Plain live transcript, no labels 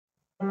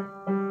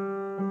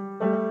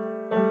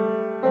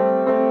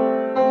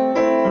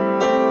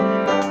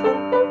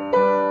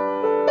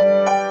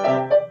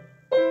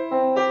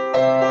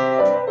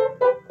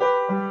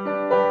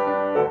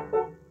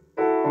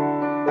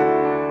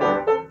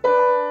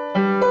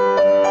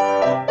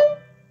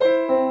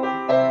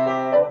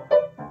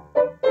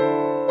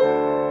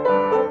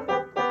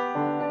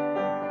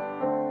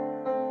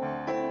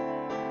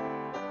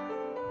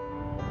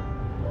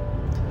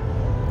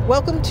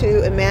Welcome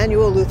to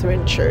Emmanuel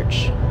Lutheran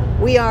Church.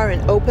 We are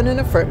an open and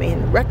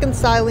affirming,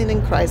 reconciling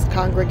in Christ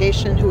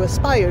congregation who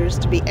aspires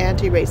to be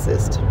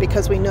anti-racist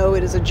because we know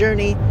it is a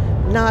journey,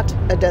 not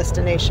a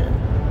destination.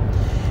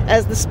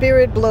 As the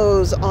Spirit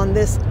blows on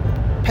this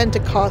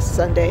Pentecost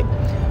Sunday,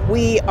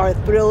 we are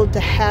thrilled to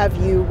have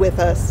you with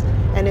us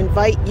and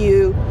invite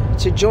you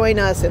to join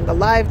us in the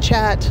live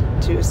chat,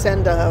 to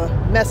send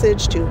a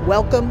message to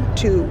welcome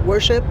to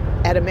worship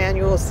at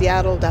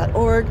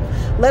emmanuelseattle.org.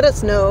 Let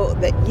us know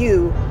that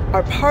you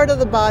are part of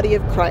the body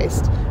of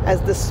Christ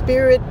as the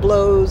Spirit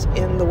blows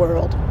in the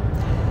world.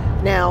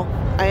 Now,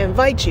 I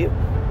invite you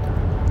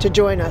to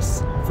join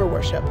us for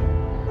worship.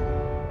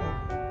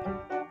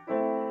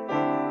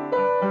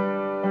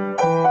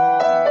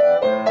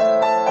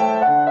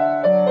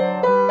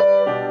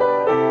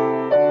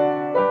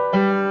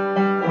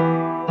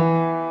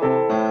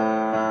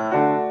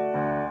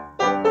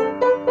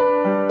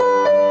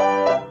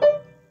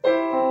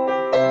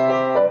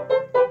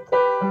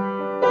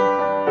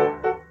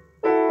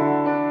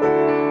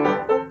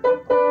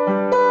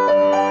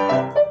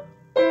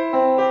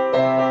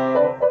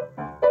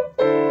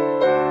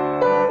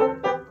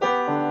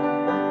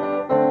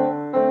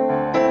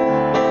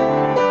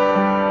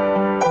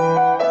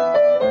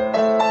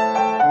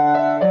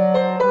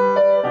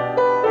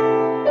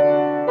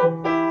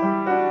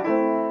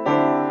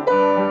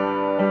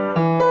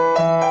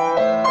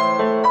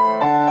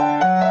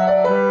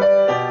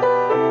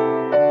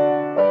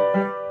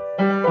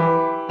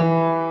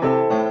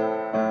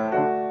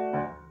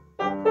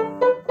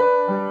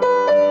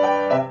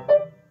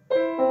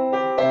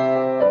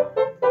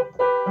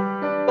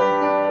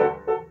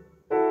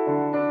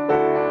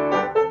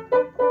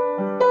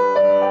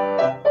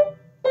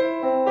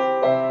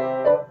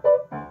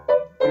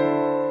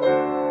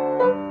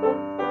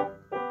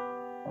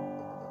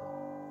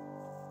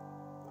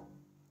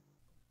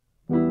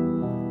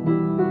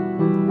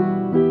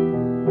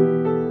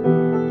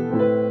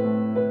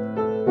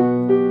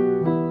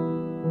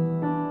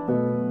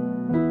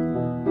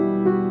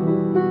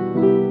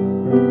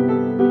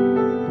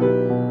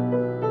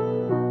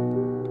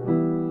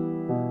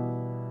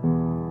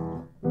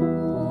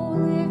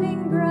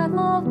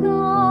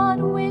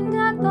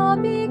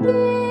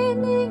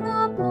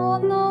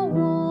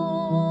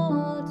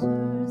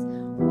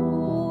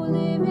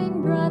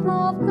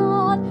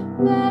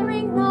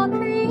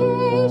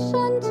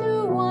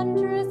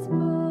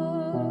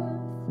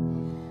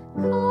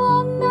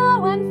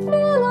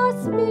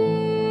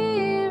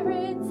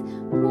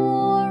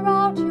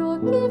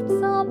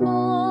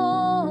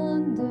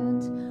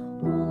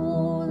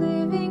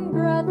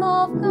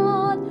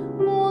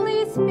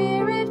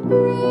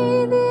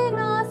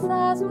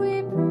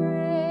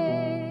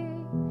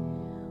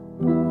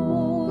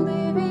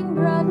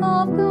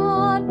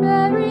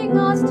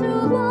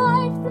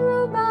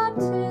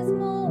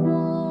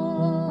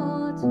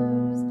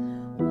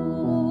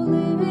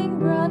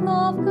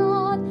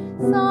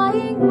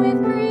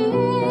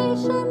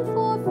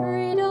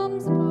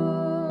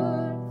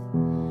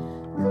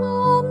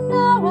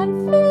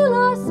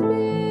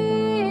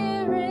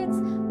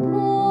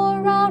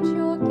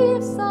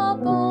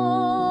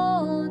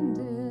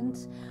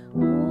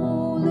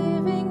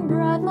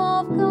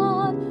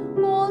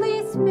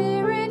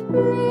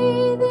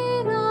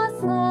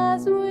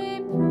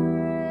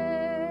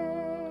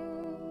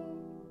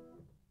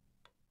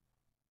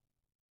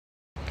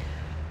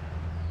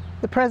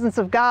 The presence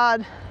of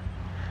God,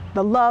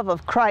 the love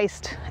of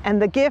Christ,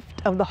 and the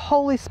gift of the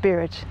Holy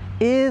Spirit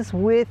is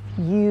with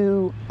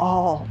you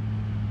all.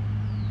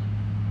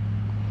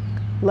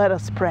 Let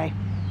us pray.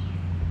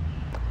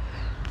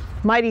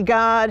 Mighty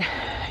God,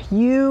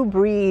 you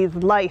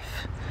breathe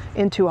life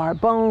into our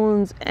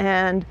bones,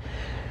 and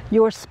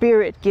your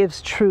Spirit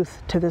gives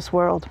truth to this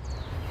world.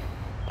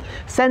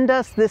 Send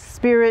us this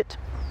Spirit.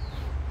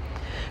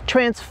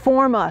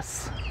 Transform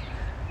us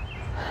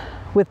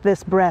with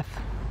this breath.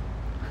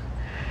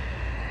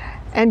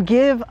 And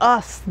give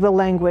us the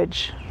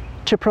language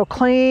to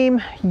proclaim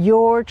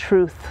your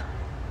truth,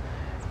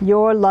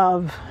 your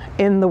love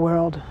in the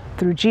world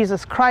through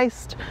Jesus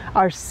Christ,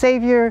 our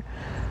Savior,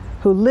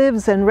 who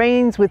lives and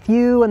reigns with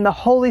you and the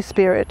Holy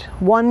Spirit,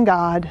 one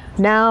God,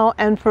 now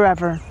and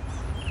forever.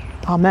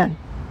 Amen.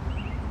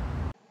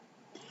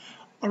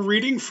 A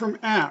reading from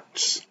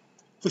Acts,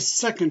 the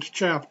 2nd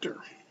chapter.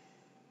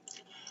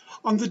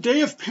 On the day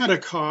of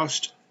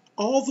Pentecost,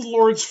 all the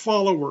Lord's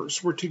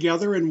followers were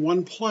together in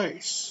one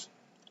place.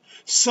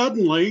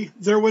 Suddenly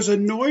there was a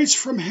noise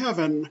from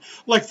heaven,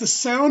 like the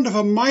sound of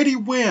a mighty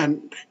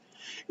wind.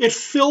 It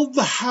filled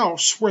the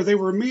house where they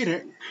were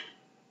meeting.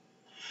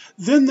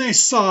 Then they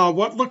saw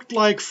what looked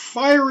like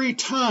fiery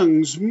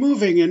tongues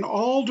moving in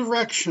all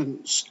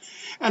directions,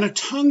 and a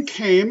tongue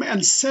came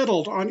and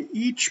settled on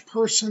each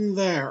person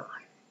there.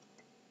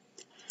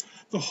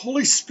 The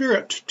Holy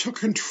Spirit took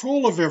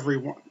control of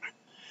everyone,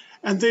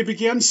 and they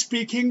began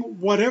speaking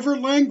whatever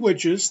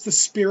languages the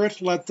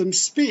Spirit let them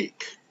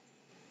speak.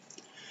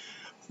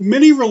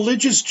 Many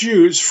religious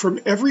Jews from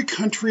every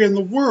country in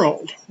the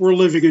world were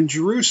living in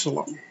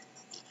Jerusalem.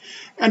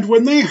 And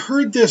when they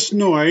heard this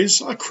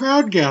noise, a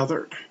crowd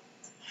gathered.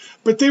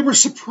 But they were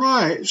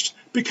surprised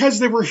because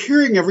they were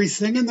hearing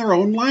everything in their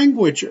own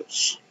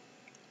languages.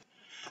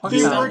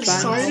 They were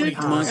excited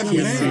and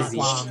amazed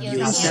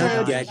and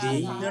said,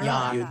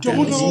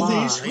 "Don't all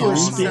these who are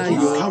speaking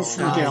come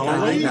from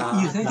Galilee?"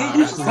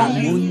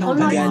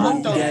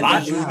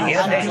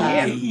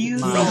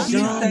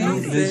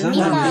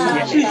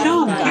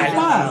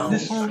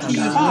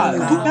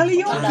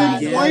 Then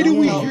why do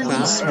we hear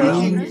them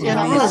speaking in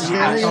our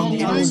very own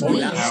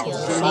language?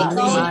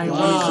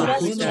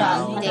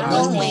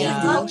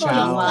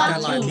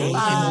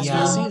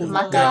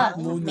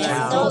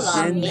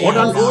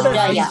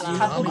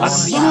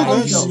 Some of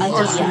us are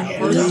from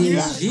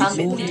Parthia,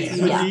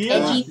 Media,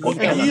 and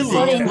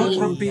Elam.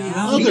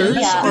 Others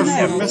are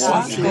from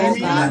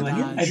Mesopotamia,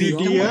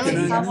 Judea,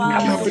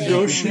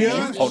 Cappadocia,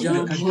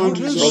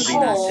 Pontus,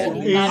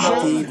 Asia,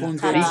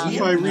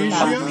 Phrygia,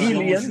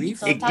 Pamphylia,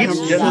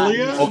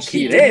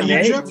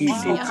 Egypt,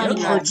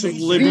 parts of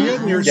Libya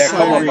near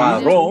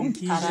Cyrene, Rome,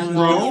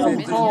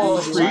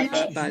 Crete,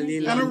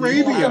 and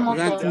Arabia.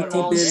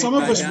 Some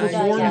of us were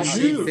born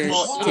Jews,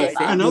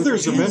 and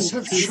others of us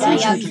have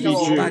chosen to be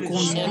Jews.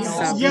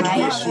 Yet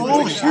we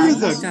all hear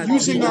them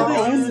using our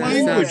own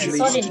languages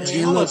to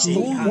tell us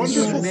the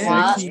wonderful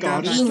things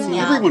God has done.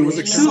 Everyone was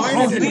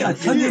excited and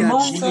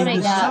confused.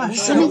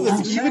 Some of them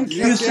even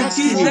kept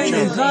asking each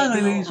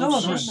other,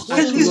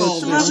 "What does all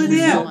this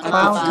mean?" เข้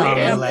าทา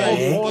งเล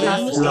ย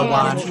ละ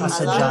วันอัศ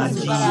จรรย์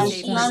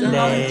เล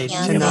ย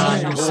ฉะนั้น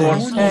ซึ่ง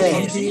เท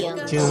ศ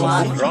จึง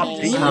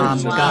ท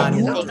ำกัน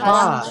ว่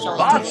า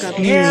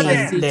นี่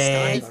เล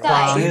ยคว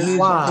าม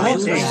ว่า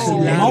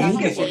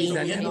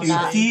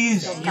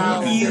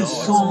Ils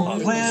sont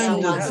pleins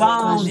de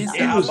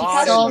vin.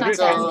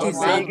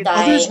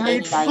 Others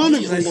made fun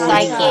of the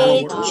Lord's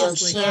followers and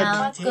said,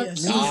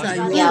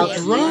 "They're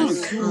drunk."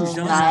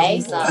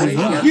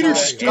 Peter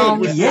stood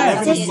with the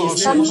 11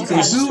 apostles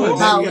and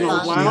spoke in a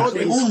loud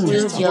and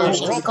clear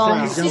voice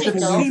to the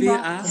crowd.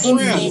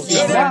 "Friends,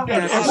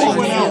 and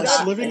everyone else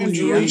living in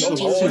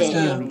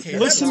Jerusalem,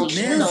 listen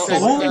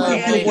carefully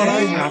to what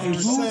I have to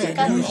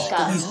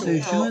say.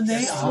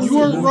 You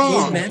are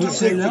wrong to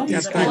think that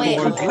these people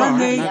are drunk.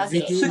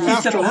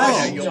 After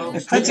all,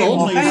 it's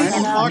only 9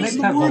 o'clock in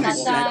the morning.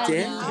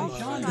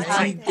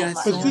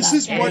 But this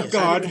is what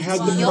God had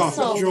the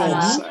prophet Joel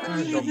say.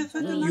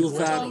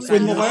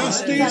 When the last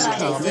days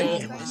come,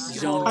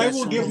 I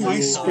will give my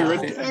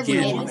spirit to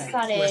everyone.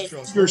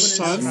 Your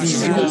sons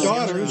and your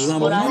daughters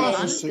will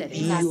prophesy.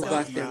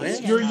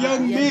 Your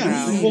young men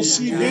will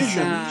see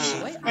visions,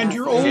 and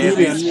your old men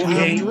will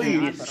have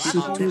dreams."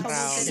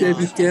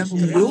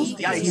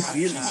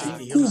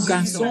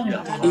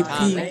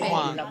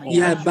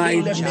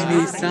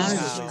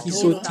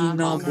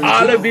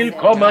 Alle vill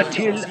komma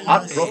till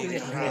att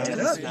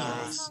profetera,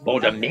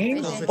 både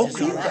män och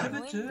kvinnor.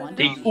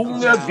 De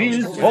unga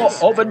vill få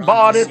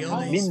uppenbaret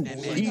min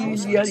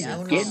vilja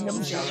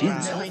genom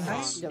sinnet.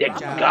 De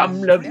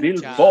gamla vill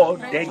få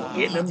det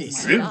genom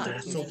drömmar.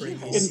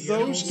 In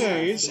those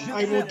days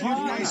I will give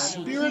my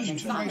spirit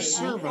to my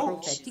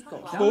servants,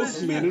 both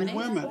men and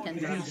women,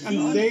 and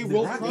they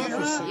will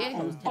prophesy.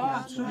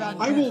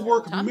 I will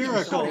work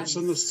miracles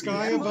in the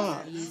sky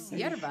above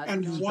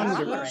and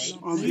wonders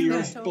on the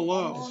earth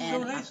below.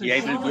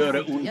 Jag vill göra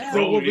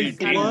There will be otroliga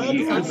ting blood i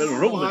and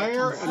himmelrummet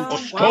fire and och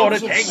stora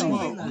clouds of ting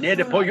smoke.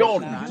 nere på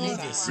jorden.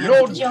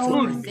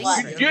 Blodfull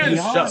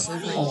begynnelse,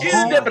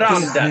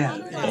 ildebranden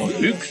och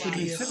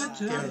hugskrift.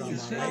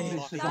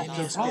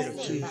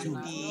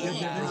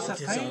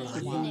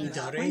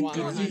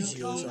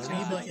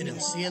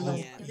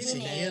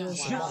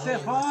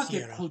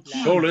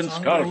 Solen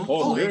skall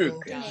få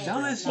mörker,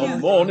 och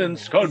månen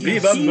skall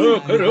bliva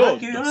mörkeröd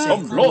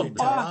som blod.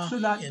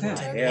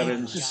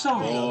 Herrens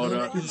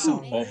skara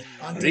och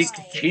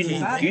riktigt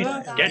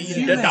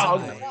till denna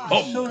dag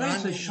kom.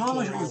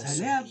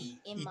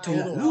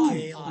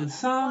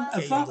 Ensemble,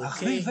 avant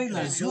arriver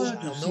la joie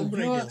du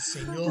Seigneur, de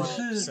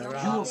ce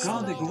jour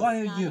grand et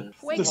glorieux.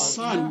 The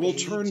sun will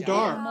turn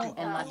dark,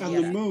 and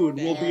the moon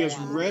will be as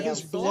red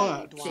as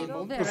blood,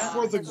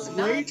 before the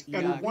great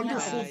and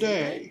wonderful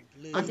day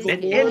of the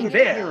Men Lord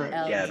enhver appearing.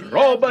 der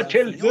ropar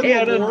till Then the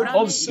Herren Lord om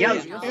will save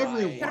hjälp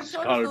everyone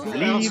skall who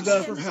bliva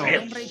asks for help.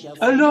 frälst.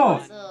 Alors,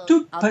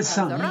 toute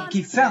personne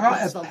qui fera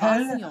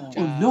appel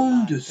au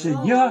nom du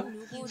Seigneur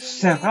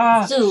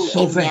sera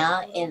sauvée.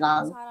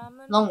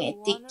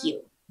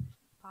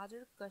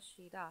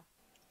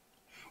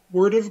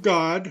 Word of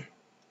God,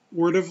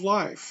 word of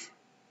life.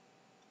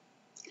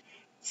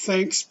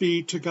 Thanks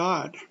be to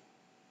God.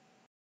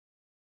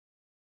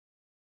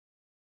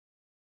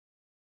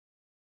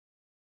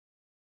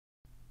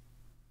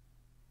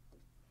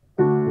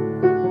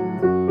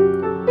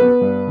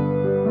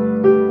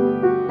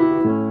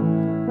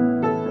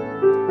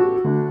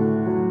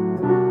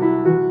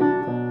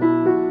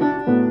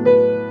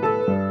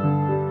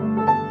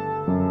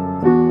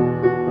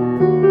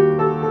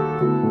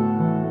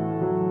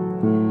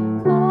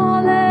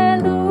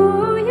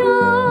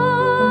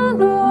 Hallelujah,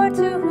 Lord,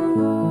 to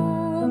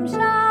whom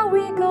shall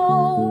we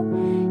go?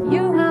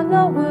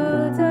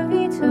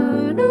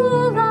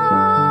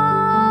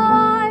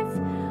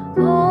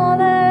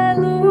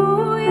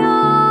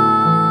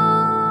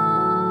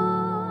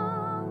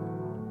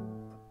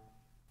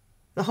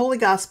 Holy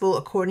Gospel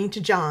according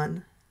to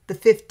John, the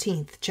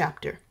 15th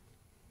chapter.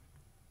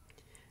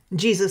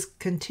 Jesus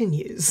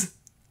continues,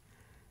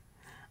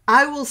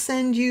 I will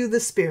send you the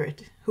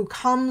Spirit, who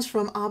comes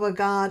from Abba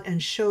God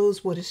and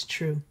shows what is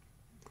true.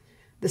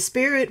 The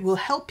Spirit will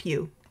help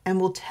you and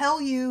will tell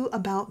you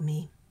about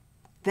me.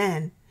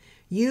 Then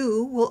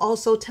you will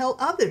also tell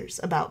others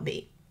about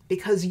me,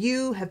 because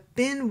you have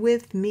been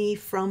with me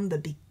from the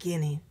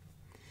beginning.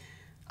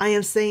 I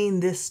am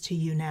saying this to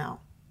you now,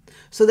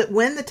 so that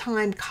when the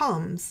time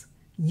comes,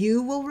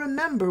 you will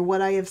remember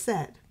what I have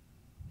said.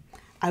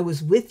 I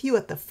was with you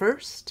at the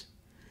first,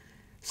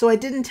 so I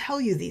didn't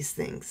tell you these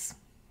things.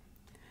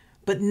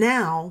 But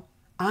now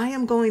I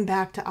am going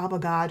back to Abba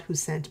God who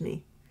sent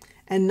me,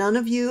 and none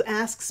of you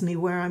asks me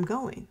where I'm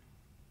going.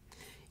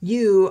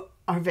 You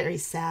are very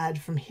sad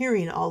from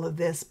hearing all of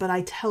this, but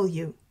I tell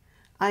you,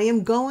 I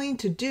am going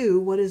to do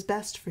what is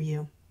best for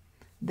you.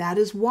 That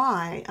is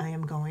why I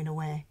am going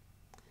away.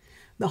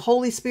 The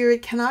Holy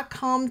Spirit cannot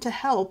come to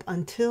help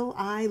until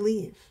I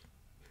leave.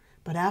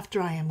 But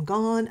after I am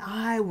gone,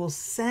 I will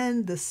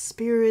send the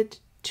Spirit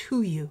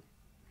to you.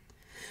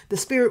 The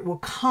Spirit will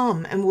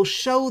come and will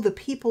show the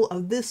people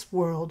of this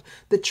world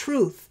the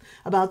truth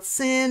about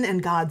sin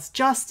and God's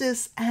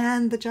justice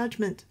and the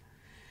judgment.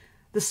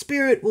 The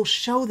Spirit will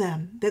show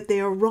them that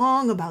they are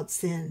wrong about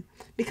sin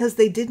because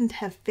they didn't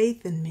have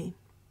faith in me.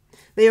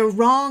 They are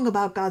wrong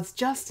about God's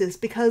justice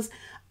because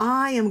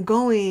I am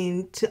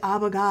going to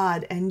Abba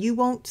God and you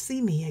won't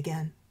see me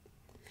again.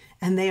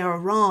 And they are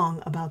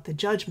wrong about the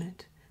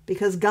judgment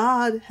because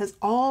God has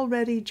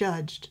already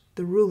judged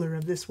the ruler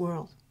of this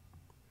world.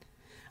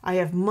 I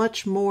have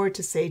much more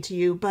to say to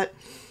you, but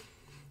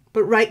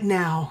right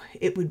now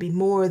it would be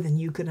more than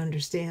you could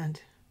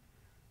understand.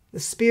 The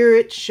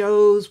Spirit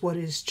shows what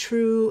is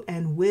true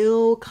and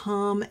will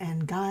come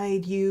and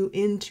guide you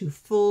into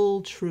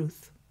full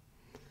truth.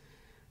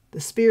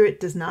 The Spirit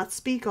does not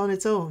speak on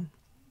its own.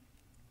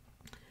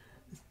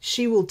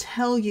 She will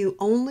tell you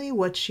only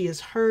what she has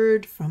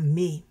heard from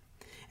me,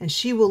 and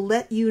she will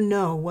let you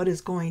know what is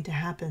going to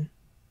happen.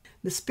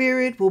 The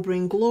Spirit will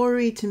bring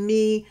glory to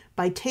me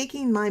by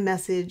taking my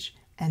message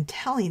and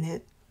telling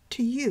it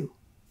to you.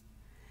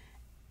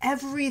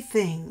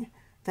 Everything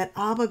that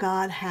Abba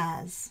God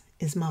has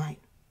is mine.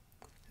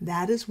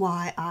 That is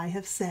why I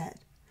have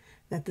said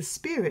that the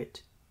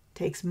Spirit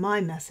takes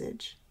my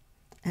message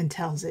and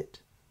tells it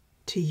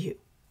to you.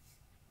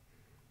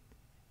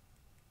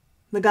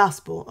 The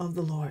Gospel of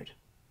the Lord.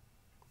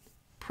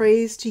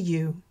 Praise to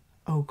you,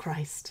 O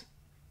Christ.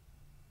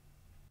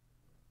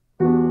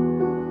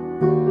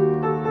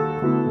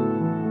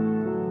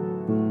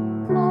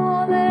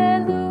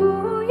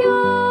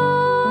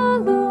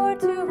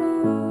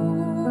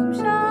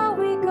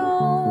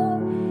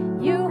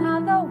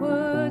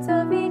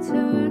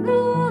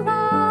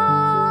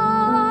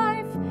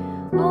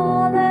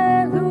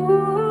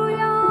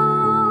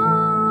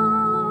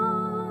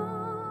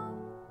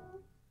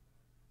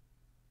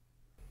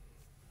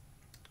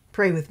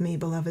 Pray with me,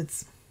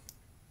 beloveds.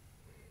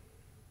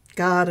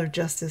 God of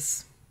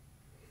justice,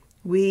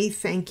 we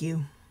thank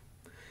you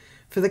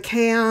for the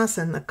chaos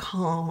and the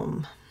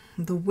calm,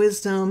 the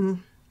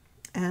wisdom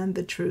and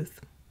the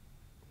truth.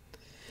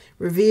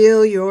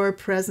 Reveal your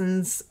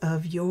presence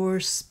of your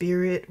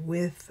Spirit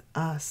with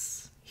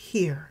us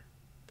here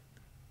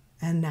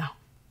and now.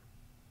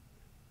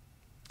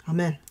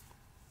 Amen.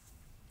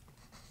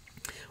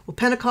 Well,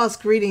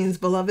 Pentecost greetings,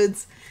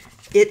 beloveds.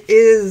 It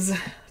is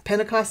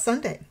Pentecost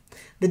Sunday,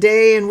 the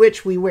day in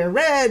which we wear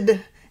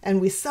red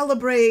and we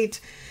celebrate.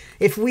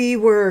 If we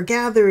were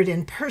gathered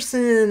in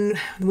person,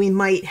 we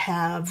might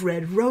have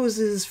red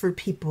roses for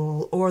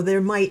people, or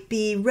there might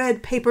be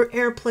red paper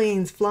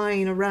airplanes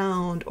flying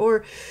around,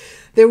 or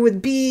there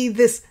would be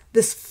this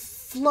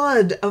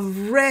flood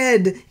of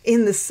red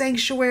in the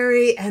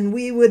sanctuary, and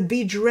we would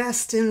be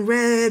dressed in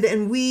red,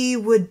 and we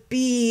would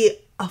be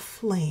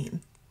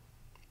aflame.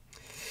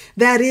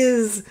 That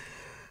is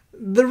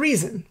the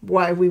reason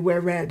why we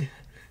wear red.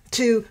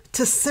 To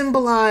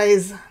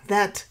symbolize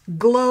that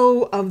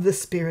glow of the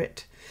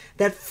Spirit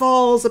that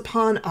falls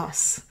upon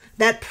us,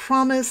 that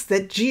promise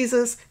that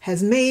Jesus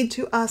has made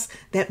to us,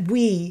 that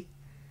we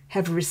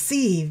have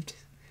received,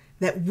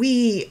 that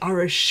we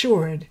are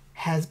assured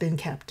has been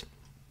kept.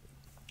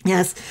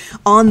 Yes,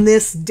 on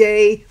this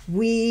day,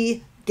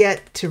 we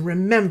get to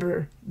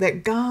remember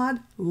that God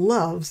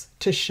loves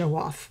to show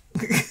off.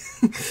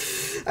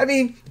 I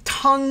mean,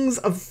 tongues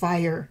of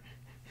fire.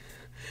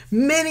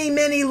 Many,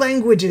 many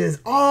languages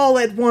all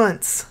at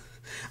once.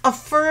 A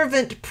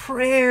fervent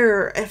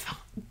prayer, a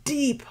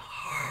deep,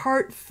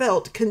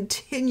 heartfelt,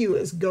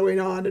 continuous,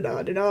 going on and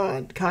on and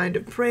on kind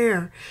of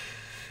prayer.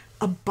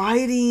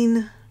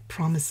 Abiding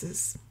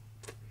promises.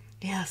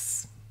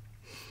 Yes.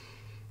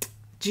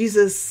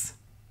 Jesus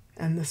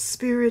and the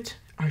Spirit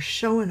are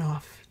showing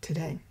off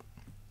today.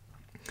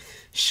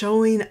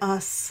 Showing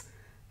us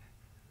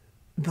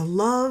the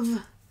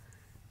love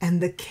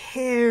and the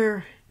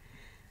care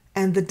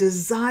and the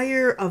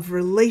desire of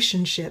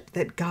relationship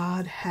that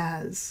God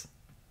has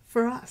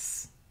for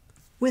us,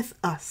 with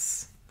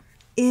us,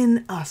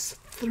 in us,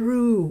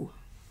 through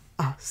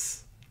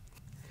us.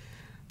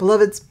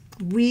 Beloveds,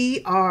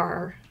 we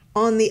are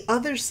on the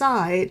other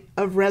side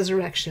of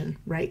resurrection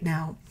right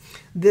now.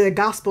 The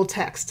gospel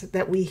text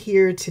that we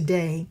hear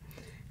today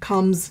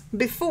comes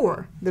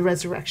before the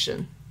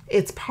resurrection.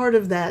 It's part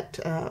of that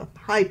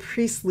high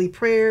priestly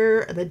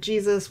prayer that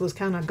Jesus was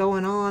kind of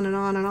going on and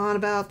on and on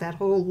about, that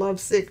whole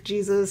lovesick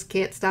Jesus,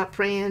 can't stop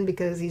praying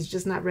because he's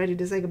just not ready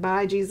to say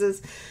goodbye,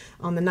 Jesus,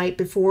 on the night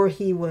before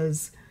he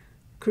was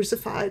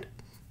crucified.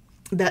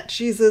 That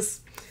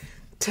Jesus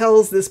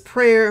tells this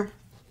prayer,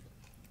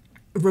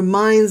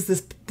 reminds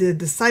the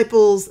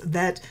disciples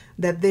that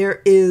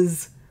there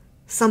is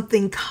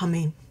something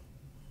coming,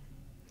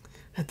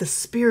 that the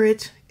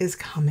Spirit is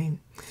coming,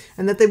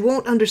 and that they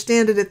won't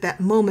understand it at that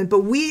moment.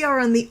 But we are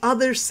on the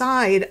other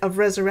side of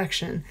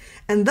resurrection,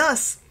 and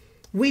thus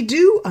we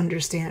do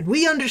understand.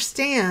 We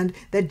understand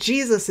that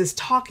Jesus is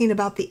talking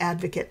about the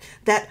advocate,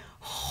 that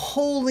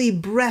holy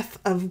breath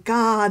of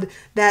God,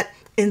 that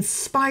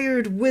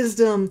inspired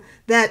wisdom,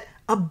 that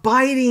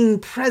abiding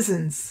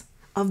presence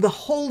of the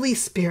Holy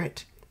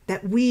Spirit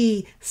that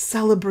we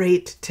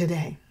celebrate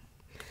today.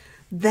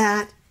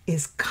 That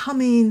is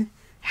coming,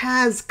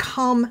 has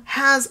come,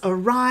 has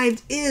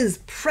arrived, is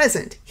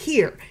present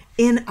here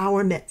in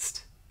our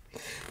midst.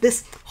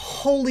 This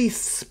Holy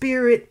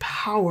Spirit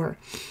power,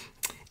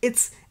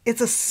 it's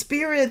a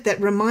spirit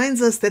that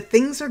reminds us that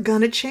things are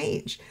going to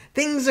change.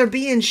 Things are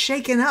being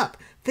shaken up.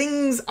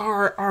 Things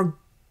are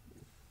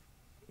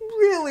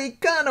really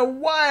kind of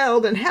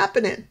wild and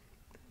happening.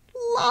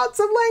 Lots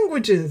of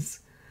languages.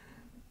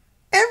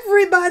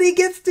 Everybody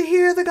gets to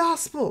hear the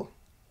gospel.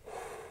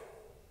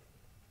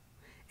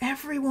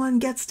 Everyone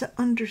gets to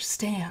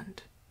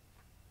understand.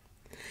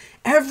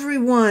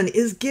 Everyone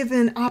is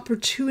given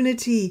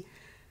opportunity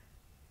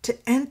to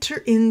enter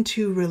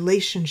into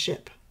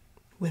relationship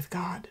with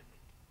God,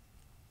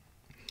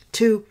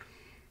 to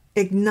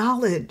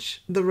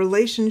acknowledge the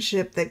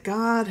relationship that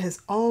God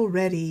has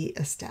already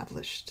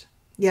established.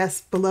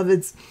 Yes,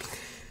 beloveds,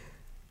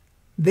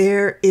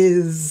 there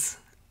is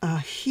a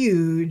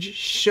huge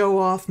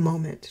show-off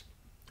moment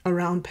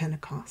around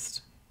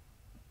Pentecost.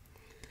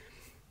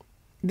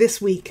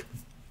 This week,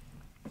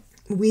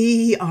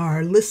 we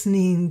are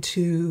listening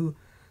to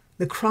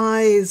the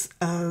cries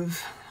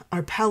of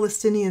our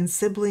Palestinian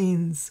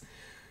siblings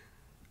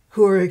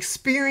who are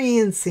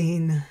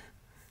experiencing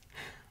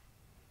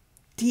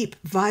deep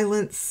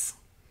violence,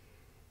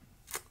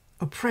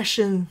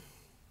 oppression,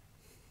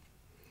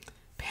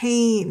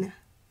 pain,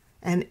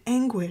 and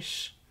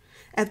anguish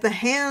at the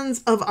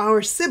hands of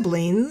our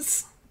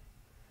siblings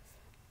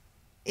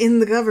in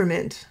the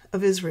government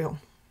of Israel.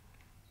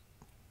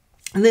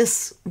 And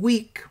this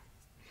week,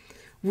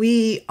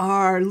 we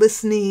are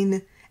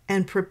listening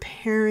and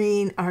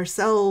preparing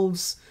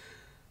ourselves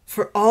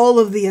for all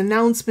of the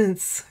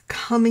announcements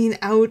coming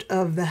out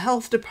of the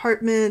health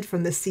department,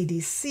 from the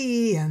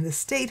CDC and the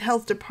state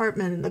health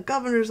department and the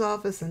governor's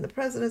office and the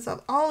president's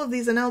office, all of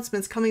these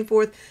announcements coming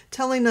forth,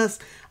 telling us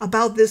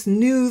about this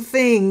new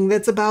thing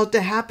that's about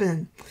to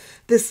happen,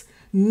 this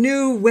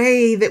new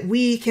way that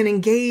we can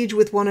engage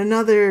with one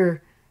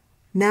another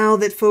now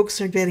that folks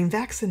are getting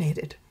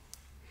vaccinated.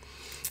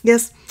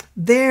 Yes,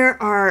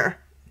 there are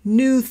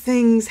new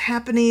things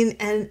happening,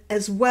 and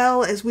as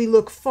well as we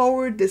look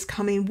forward this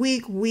coming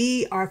week,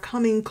 we are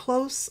coming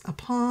close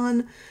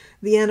upon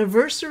the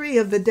anniversary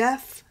of the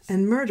death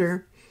and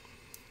murder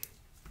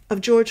of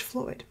George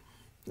Floyd.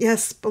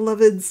 Yes,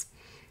 beloveds,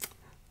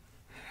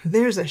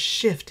 there's a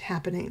shift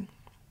happening.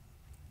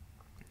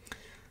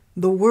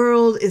 The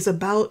world is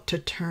about to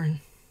turn.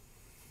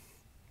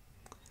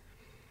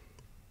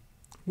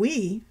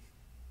 We,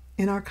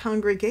 in our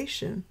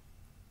congregation,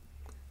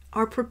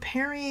 are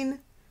preparing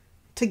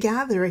to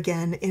gather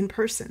again in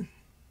person,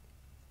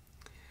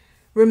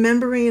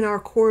 remembering our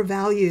core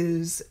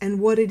values and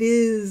what it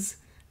is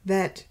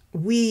that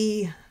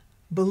we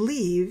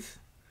believe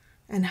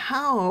and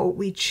how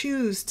we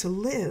choose to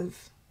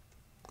live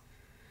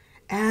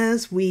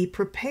as we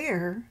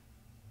prepare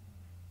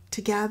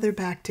to gather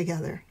back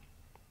together.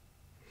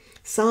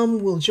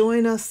 Some will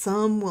join us,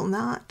 some will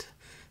not.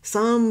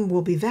 Some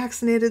will be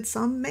vaccinated,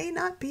 some may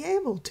not be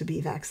able to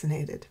be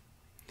vaccinated.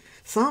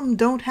 Some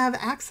don't have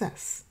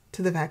access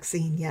to the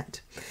vaccine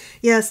yet.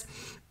 Yes,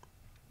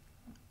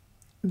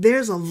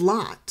 there's a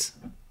lot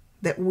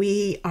that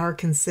we are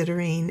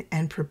considering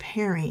and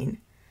preparing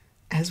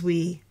as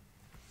we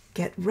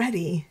get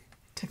ready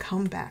to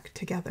come back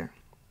together.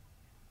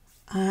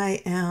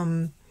 I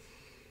am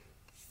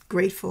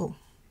grateful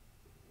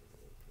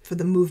for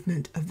the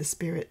movement of the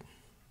Spirit.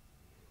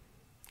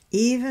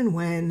 Even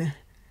when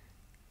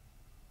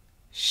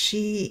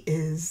she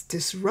is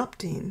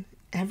disrupting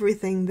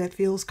everything that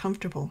feels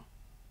comfortable.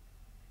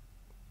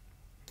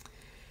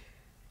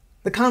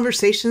 The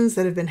conversations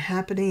that have been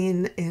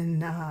happening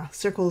in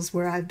circles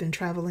where I've been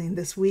traveling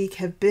this week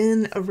have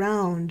been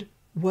around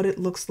what it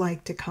looks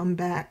like to come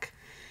back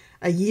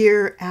a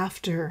year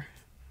after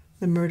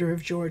the murder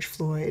of George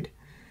Floyd,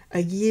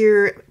 a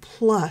year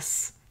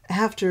plus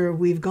after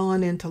we've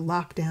gone into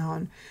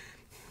lockdown.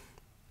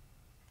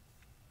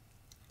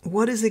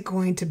 What is it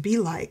going to be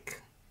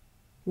like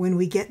when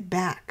we get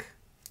back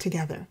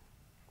together,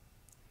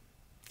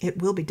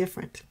 it will be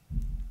different.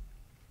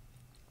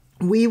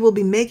 We will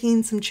be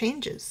making some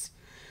changes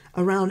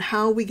around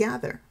how we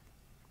gather.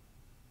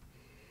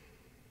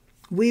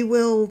 We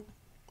will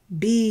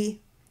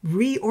be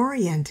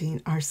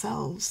reorienting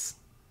ourselves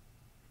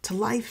to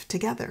life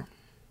together.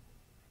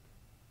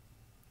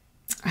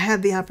 I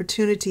had the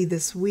opportunity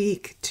this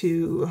week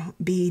to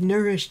be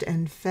nourished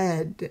and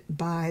fed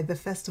by the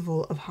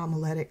Festival of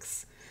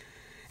Homiletics.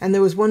 And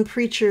there was one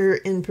preacher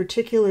in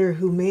particular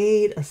who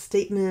made a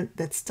statement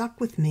that stuck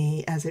with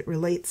me as it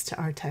relates to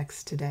our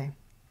text today.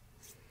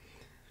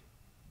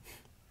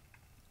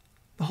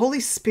 The Holy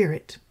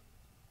Spirit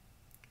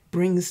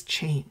brings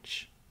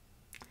change.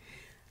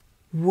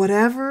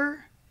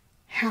 Whatever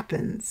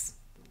happens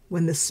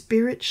when the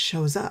Spirit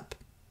shows up,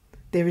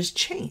 there is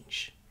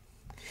change.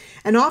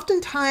 And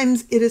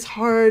oftentimes it is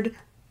hard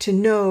to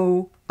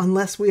know,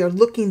 unless we are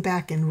looking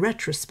back in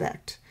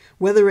retrospect,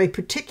 whether a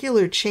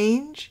particular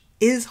change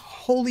is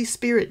Holy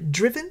Spirit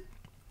driven.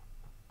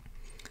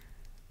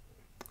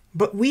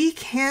 But we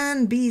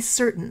can be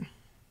certain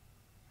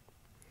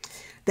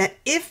that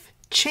if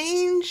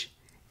change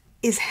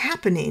is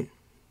happening,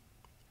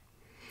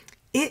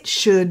 it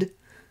should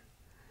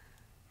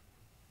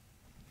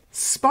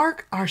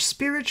spark our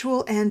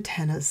spiritual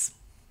antennas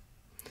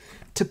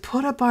to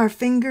put up our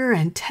finger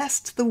and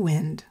test the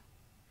wind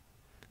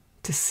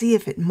to see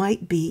if it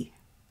might be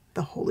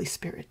the Holy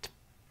Spirit.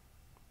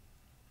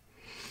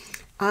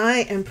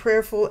 I am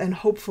prayerful and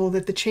hopeful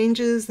that the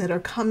changes that are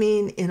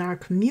coming in our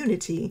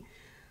community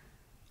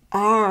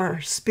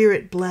are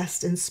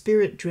Spirit-blessed and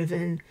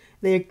Spirit-driven.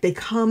 They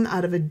come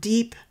out of a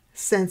deep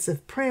sense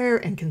of prayer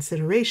and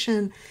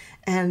consideration,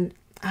 and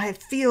I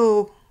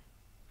feel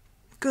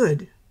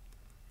good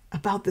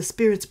about the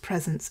Spirit's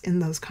presence in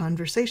those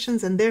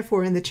conversations and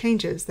therefore in the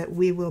changes that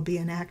we will be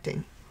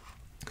enacting.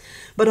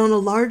 But on a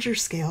larger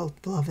scale,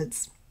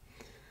 beloveds,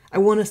 I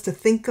want us to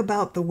think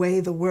about the way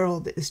the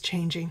world is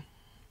changing.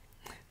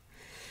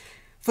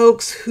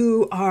 Folks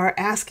who are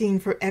asking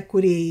for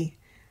equity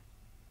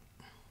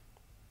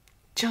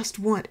just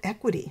want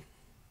equity.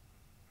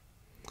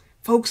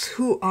 Folks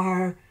who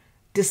are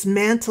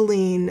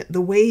dismantling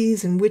the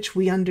ways in which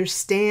we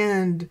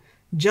understand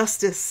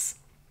justice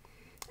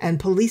and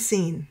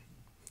policing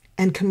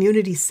and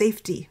community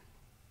safety.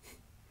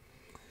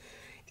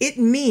 It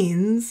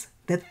means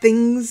that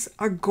things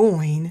are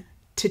going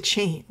to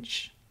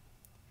change.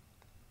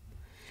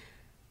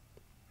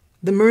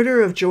 The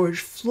murder of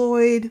George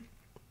Floyd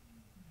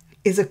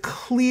is a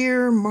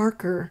clear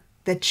marker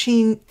that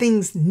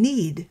things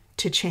need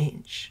to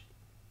change.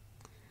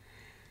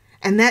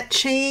 And that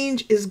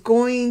change is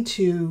going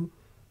to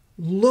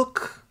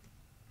look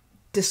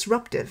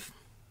disruptive.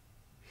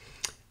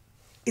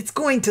 It's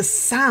going to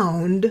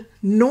sound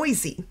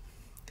noisy.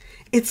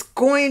 It's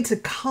going to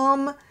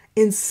come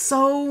in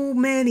so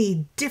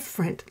many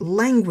different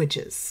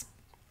languages.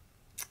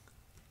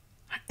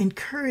 I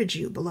encourage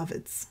you,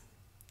 beloveds,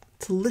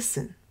 to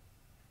listen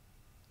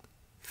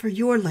for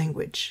your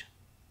language.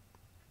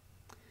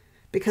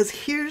 Because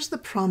here's the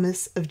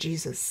promise of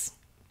Jesus.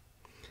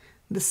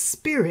 The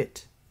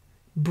Spirit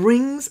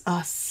brings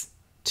us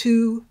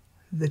to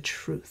the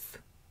truth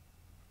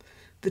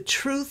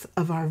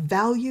of our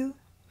value,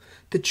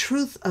 the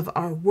truth of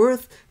our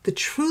worth, the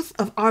truth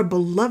of our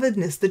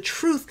belovedness, the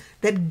truth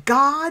that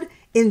God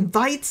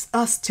invites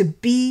us to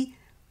be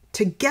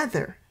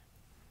together,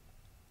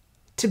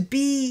 to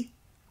be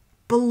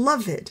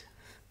beloved,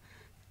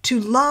 to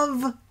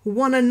love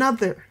one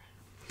another.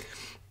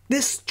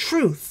 This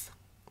truth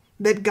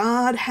that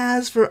God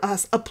has for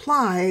us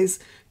applies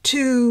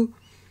to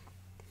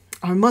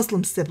our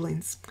Muslim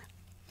siblings,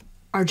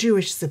 our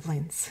Jewish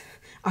siblings,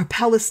 our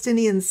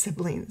Palestinian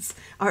siblings,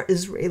 our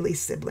Israeli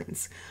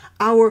siblings,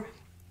 our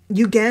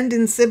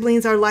Ugandan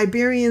siblings, our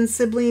Liberian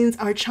siblings,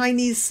 our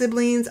Chinese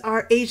siblings,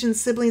 our Asian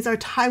siblings, our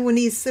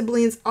Taiwanese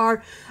siblings,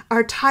 our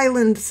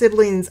Thailand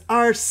siblings,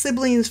 our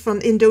siblings from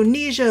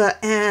Indonesia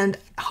and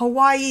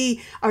Hawaii,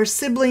 our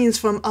siblings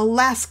from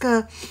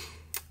Alaska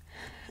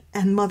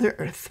and Mother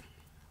Earth.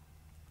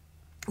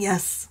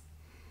 Yes,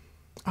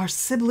 our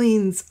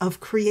siblings of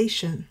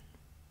creation.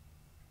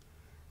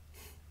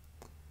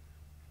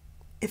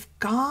 If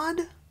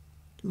God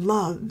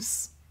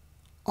loves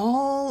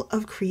all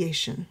of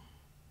creation,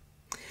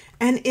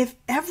 and if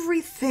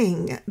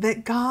everything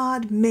that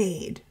God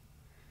made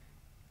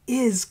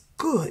is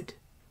good,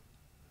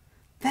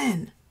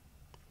 then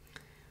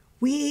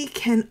we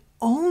can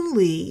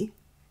only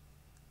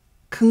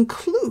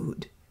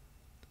conclude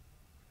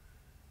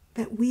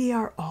that we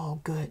are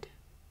all good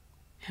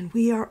and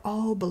we are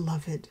all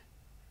beloved.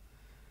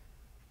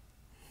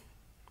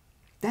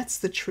 That's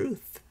the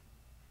truth.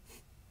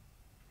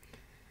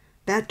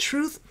 That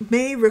truth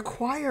may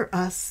require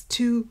us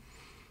to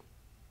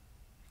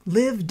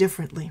live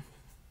differently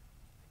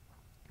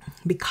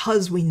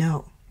because we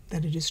know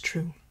that it is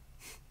true.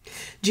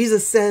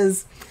 Jesus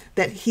says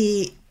that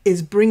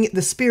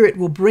the Spirit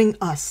will bring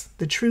us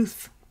the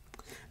truth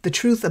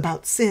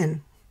about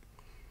sin,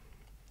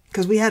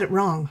 because we had it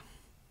wrong.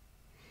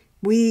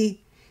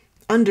 We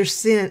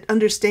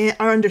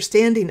our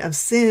understanding of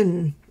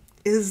sin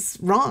is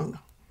wrong.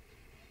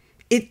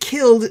 It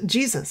killed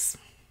Jesus,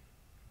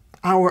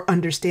 our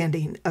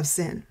understanding of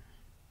sin.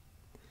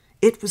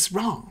 It was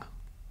wrong.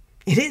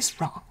 It is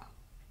wrong.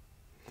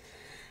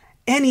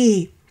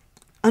 Any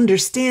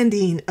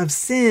understanding of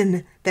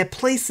sin that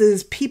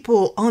places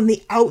people on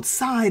the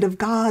outside of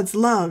God's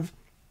love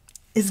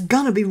is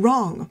gonna be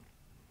wrong.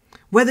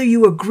 Whether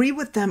you agree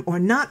with them or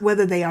not,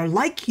 whether they are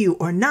like you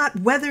or not,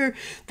 whether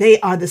they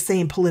are the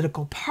same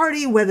political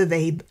party, whether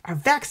they are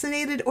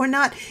vaccinated or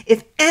not,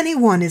 if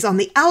anyone is on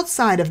the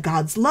outside of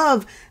God's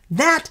love,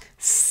 that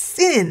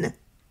sin.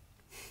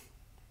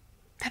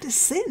 That is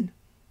sin.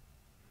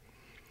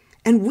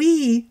 And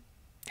we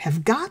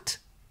have got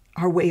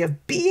our way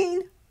of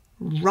being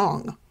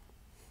wrong.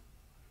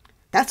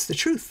 That's the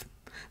truth.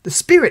 The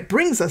Spirit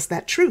brings us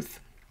that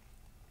truth.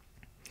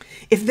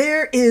 If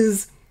there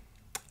is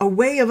a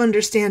way of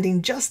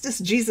understanding justice,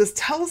 Jesus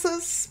tells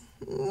us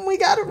we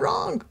got it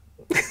wrong.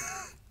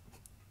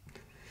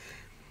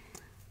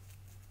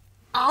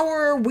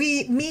 Our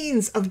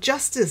means of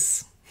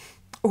justice,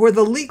 or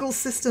the legal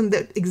system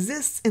that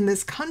exists in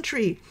this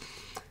country,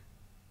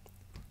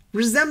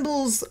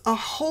 resembles a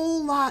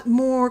whole lot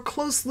more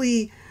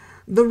closely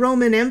the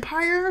Roman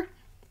Empire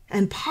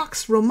and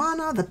Pax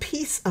Romana, the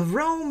peace of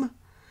Rome,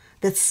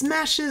 that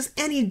smashes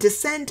any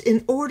dissent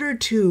in order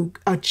to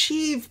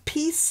achieve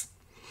peace.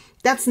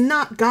 That's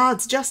not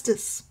God's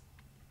justice.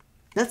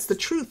 That's the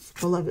truth,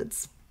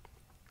 beloveds.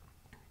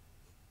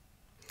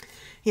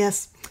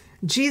 Yes,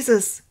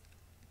 Jesus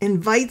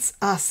invites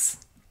us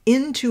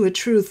into a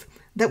truth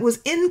that was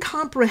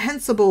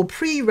incomprehensible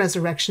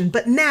pre-resurrection,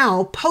 but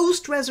now,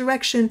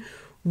 post-resurrection,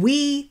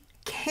 we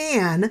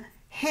can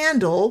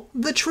handle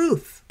the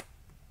truth.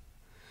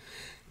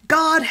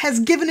 God has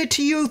given it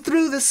to you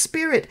through the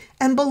Spirit,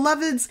 and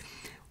beloveds,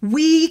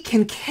 we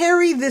can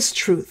carry this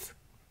truth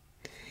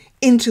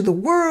into the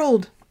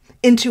world,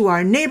 into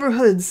our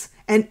neighborhoods,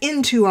 and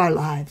into our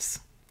lives.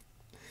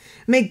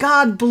 May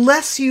God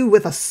bless you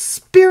with a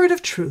spirit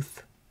of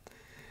truth,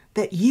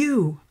 that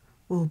you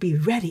will be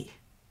ready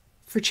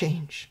for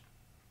change.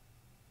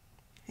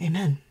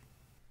 Amen.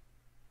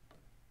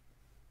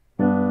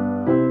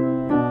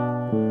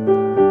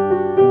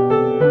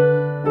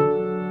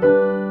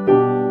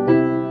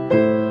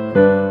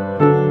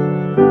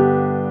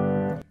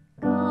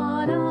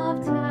 God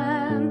of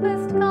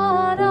tempest,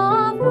 God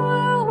of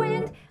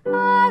whirlwind,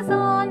 as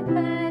on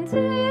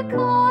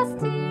Pentecost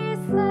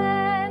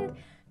descend,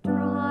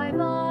 drive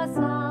us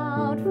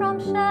out from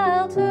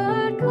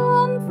sheltered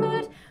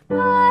comfort,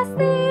 past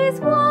these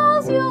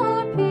walls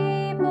your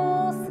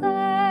people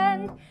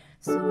send.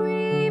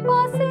 Sweep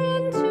us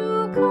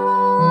into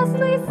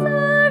costly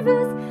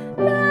service,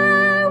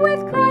 there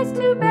with Christ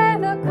to bear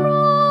the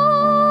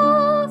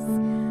cross,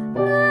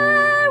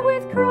 there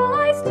with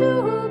Christ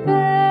to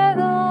bear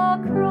the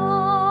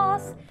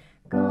cross.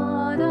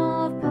 God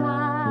of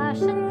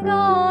passion,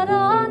 God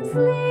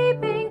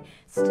unsleeping,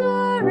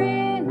 stir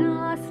in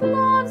us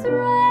love's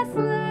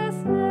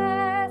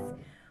restlessness,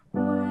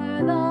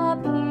 where the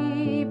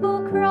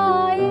people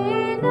cry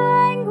in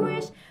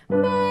anguish,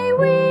 may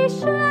we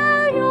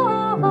share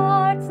your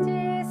heart's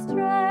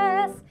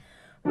distress.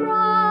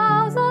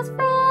 Rouse us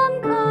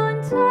from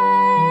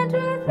content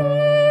with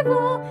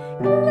evil,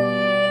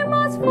 claim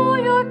us for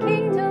your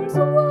kingdom's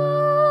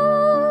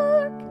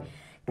work,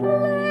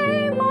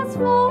 claim us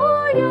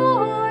for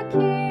your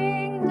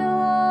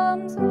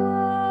kingdom's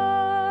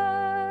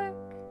work.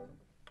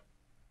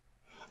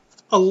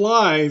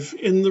 Alive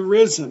in the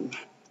risen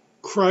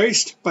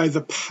Christ by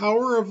the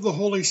power of the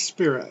Holy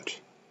Spirit,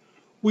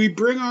 we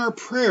bring our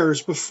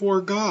prayers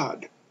before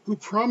God, who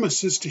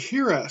promises to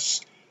hear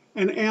us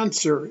and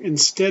answer in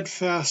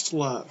steadfast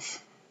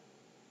love.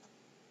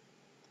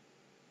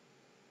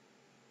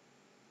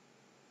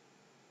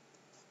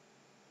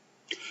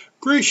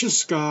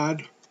 Gracious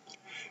God,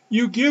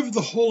 you give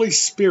the Holy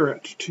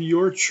Spirit to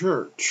your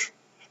church,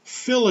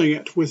 filling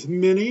it with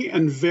many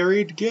and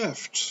varied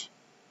gifts.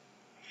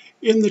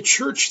 In the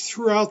church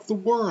throughout the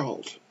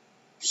world,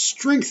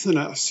 strengthen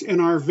us in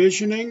our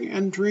visioning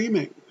and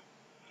dreaming,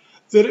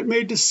 that it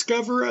may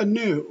discover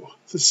anew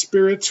the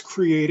Spirit's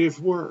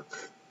creative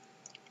work.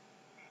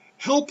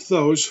 Help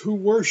those who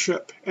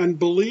worship and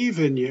believe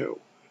in you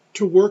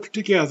to work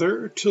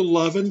together to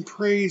love and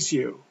praise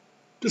you,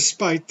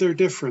 despite their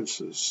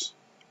differences.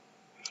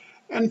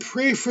 And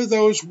pray for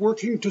those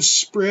working to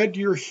spread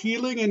your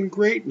healing and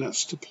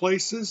greatness to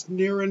places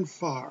near and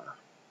far.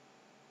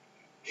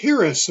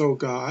 Hear us, O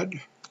God.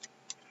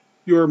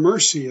 Your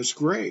mercy is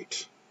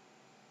great.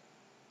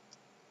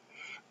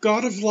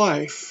 God of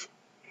life,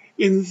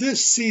 in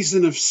this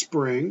season of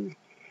spring,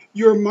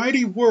 your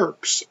mighty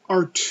works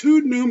are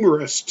too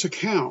numerous to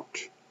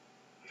count.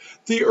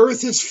 The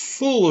earth is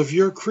full of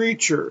your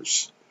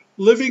creatures,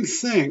 living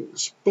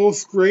things,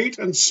 both great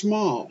and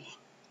small.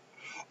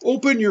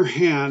 Open your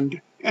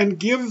hand and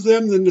give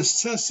them the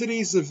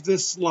necessities of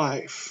this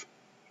life.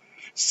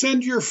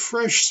 Send your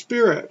fresh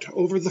spirit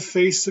over the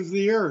face of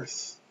the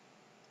earth.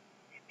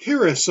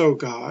 Hear us, O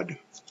God.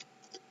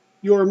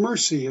 Your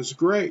mercy is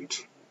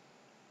great.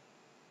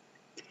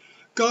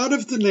 God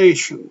of the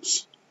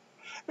nations,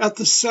 at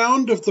the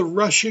sound of the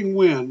rushing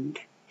wind,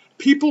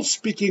 people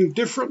speaking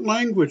different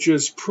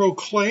languages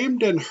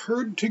proclaimed and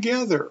heard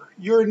together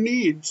your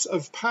needs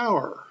of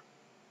power.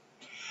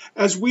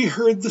 As we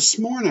heard this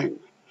morning,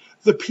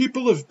 the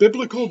people of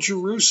biblical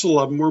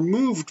Jerusalem were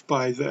moved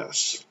by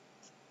this.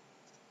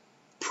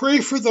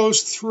 Pray for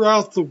those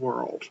throughout the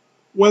world,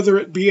 whether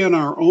it be in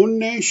our own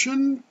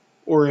nation,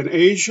 or in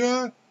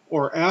Asia,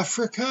 or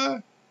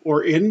Africa,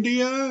 or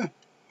India,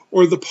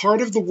 or the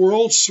part of the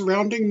world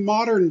surrounding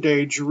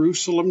modern-day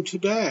Jerusalem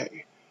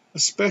today,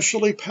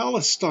 especially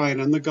Palestine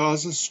and the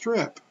Gaza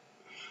Strip,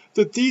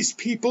 that these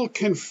people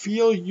can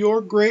feel your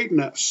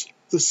greatness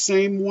the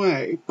same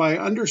way by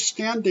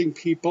understanding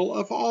people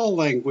of all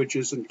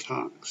languages and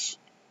tongues.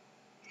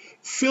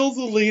 Fill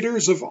the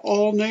leaders of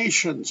all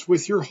nations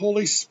with your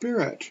Holy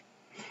Spirit,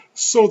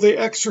 so they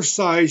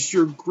exercise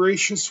your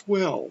gracious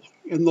will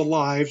in the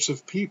lives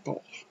of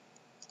people.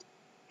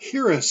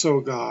 Hear us, O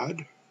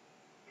God.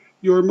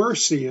 Your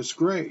mercy is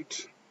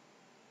great.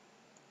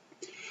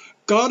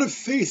 God of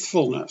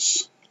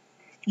faithfulness,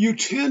 you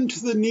tend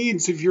to the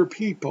needs of your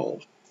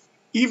people,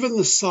 even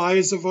the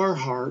sighs of our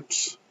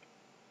hearts.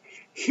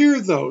 Hear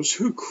those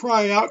who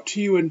cry out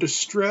to you in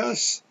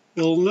distress,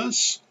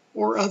 illness,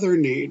 or other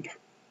need.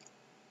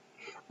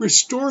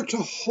 Restore to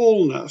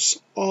wholeness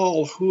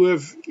all who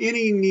have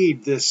any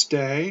need this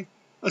day,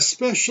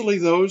 especially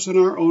those in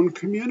our own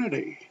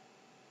community.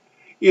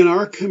 In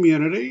our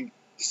community,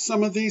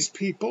 some of these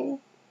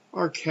people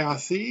are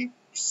Kathy,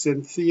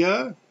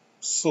 Cynthia,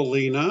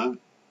 Selena,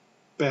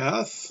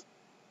 Beth,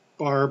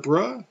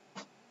 Barbara,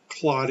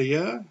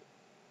 Claudia,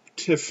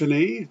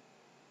 Tiffany,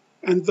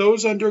 and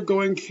those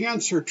undergoing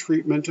cancer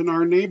treatment in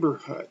our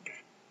neighborhood.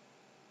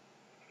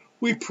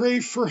 We pray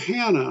for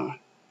Hannah,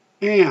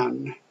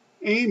 Anne,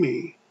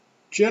 Amy,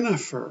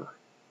 Jennifer,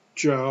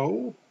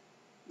 Joe,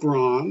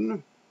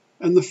 Braun,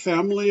 and the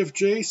family of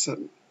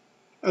Jason,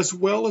 as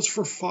well as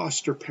for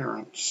foster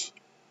parents.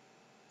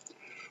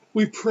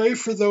 We pray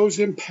for those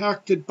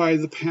impacted by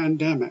the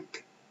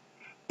pandemic,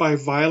 by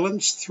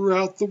violence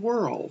throughout the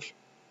world,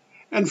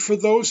 and for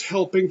those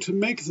helping to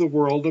make the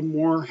world a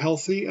more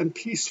healthy and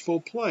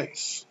peaceful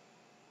place.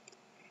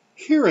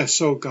 Hear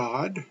us, O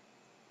God.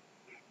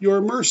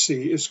 Your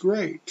mercy is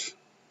great.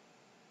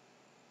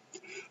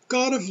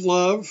 God of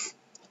love,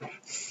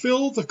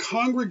 fill the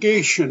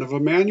congregation of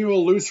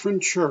Emmanuel Lutheran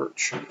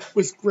Church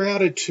with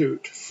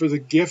gratitude for the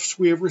gifts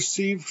we have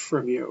received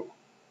from you.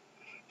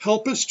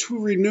 Help us to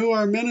renew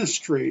our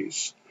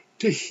ministries,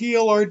 to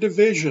heal our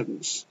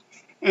divisions,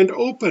 and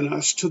open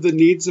us to the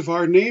needs of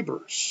our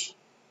neighbors.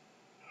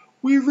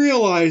 We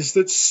realize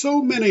that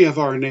so many of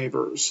our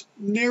neighbors,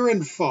 near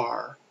and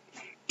far,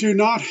 do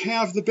not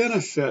have the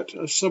benefit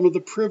of some of the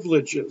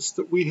privileges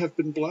that we have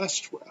been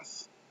blessed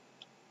with.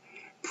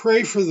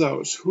 Pray for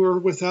those who are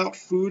without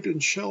food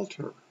and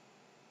shelter.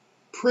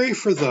 Pray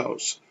for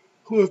those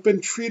who have been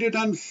treated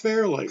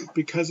unfairly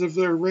because of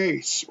their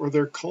race or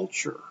their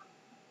culture.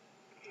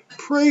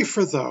 Pray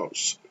for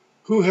those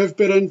who have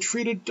been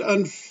treated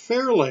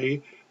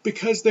unfairly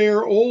because they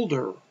are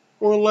older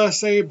or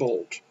less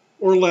abled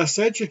or less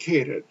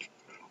educated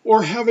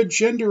or have a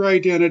gender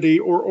identity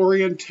or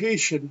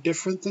orientation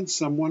different than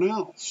someone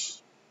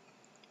else.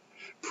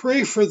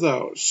 Pray for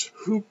those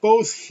who,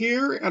 both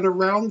here and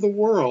around the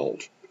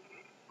world,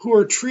 who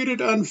are treated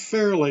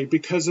unfairly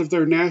because of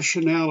their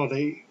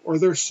nationality or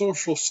their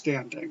social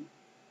standing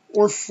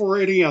or for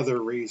any other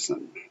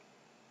reason.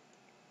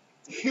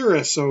 Hear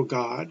us, O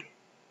God.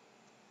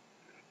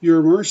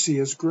 Your mercy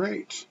is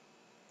great.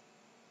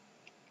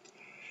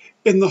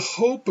 In the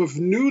hope of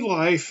new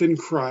life in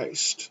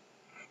Christ,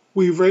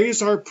 we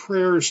raise our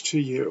prayers to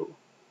you,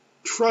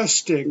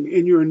 trusting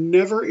in your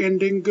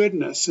never-ending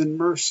goodness and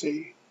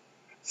mercy,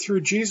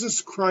 through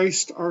Jesus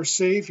Christ our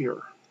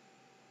Savior.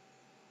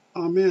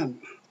 Amen.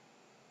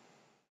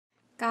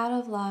 God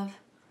of love,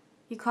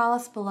 you call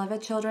us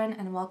beloved children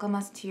and welcome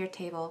us to your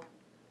table.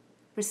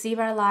 Receive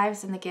our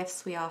lives and the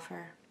gifts we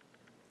offer.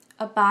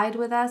 Abide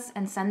with us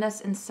and send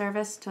us in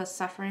service to a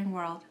suffering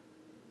world.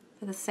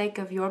 For the sake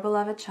of your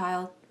beloved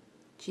child,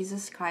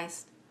 Jesus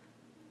Christ.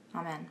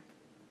 Amen.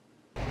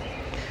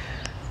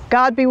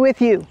 God be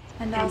with you.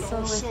 And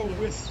also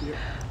with you.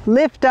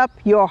 Lift up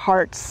your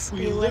hearts.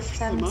 We lift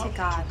them up to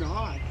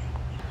God.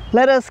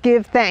 Let us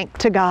give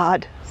thanks to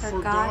God.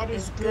 For God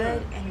is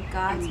good, and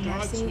God's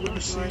mercy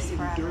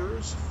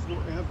endures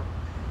forever.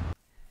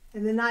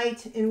 In the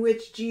night in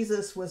which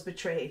Jesus was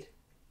betrayed,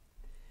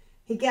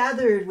 he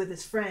gathered with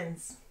his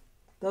friends,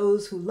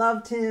 those who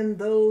loved him,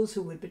 those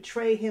who would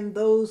betray him,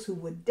 those who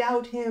would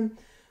doubt him,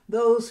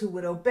 those who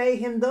would obey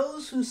him,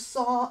 those who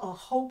saw a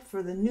hope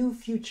for the new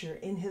future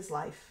in his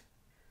life.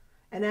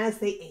 And as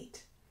they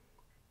ate,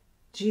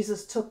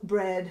 Jesus took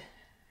bread,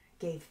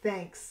 gave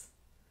thanks,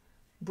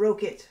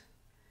 broke it,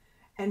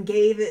 and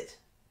gave it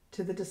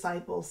to the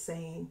disciples,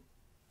 saying,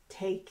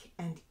 "Take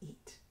and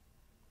eat.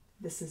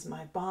 This is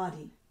my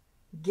body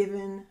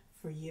given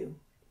for you.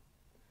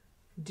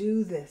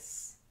 Do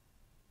this.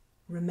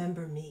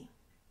 Remember me."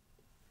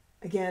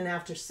 Again,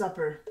 after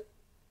supper,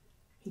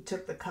 he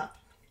took the cup,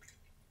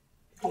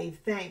 gave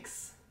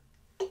thanks.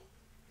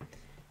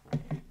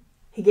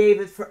 He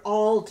gave it for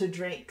all to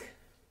drink,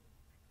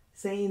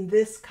 saying,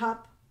 "This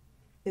cup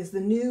is the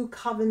new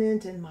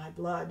covenant in my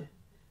blood,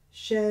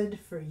 shed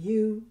for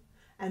you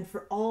and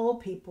for all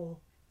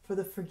people for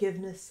the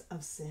forgiveness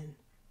of sin.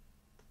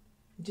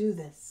 Do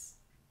this.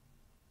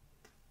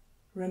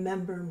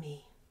 Remember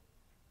me."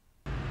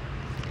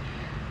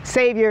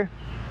 Savior,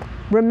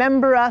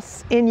 remember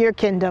us in your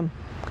kingdom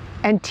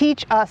and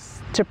teach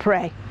us to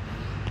pray.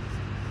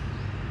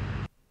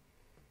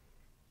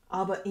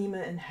 Abba,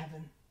 Ima in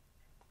heaven,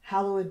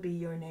 hallowed be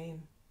your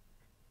name.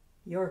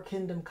 Your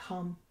kingdom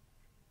come,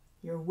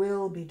 your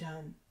will be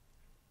done,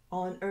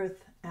 on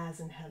earth as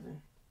in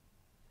heaven.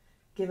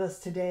 Give us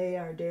today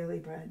our daily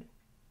bread.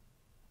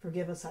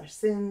 Forgive us our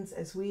sins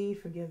as we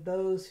forgive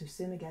those who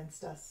sin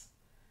against us.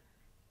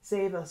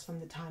 Save us from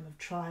the time of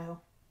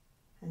trial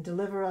and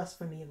deliver us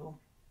from evil.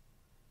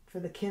 For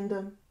the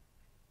kingdom,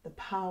 the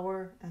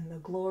power, and the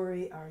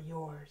glory are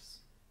yours,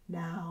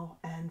 now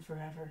and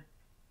forever.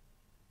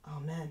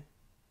 Amen.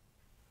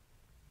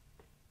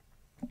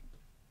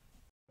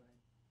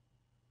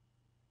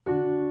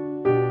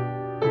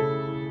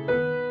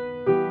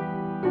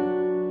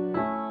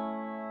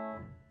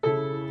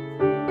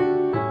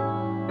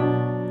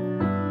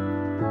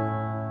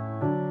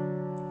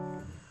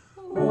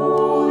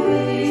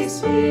 Holy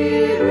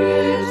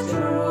Spirit,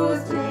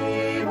 truth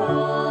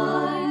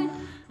divine,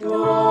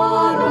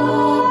 dawn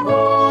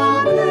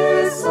upon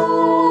this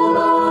soul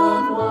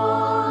of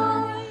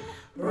mine,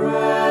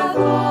 breath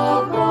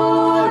of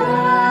God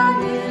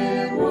and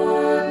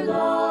inward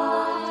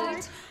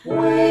light,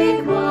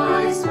 wake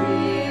my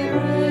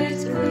spirit,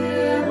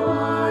 clear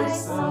my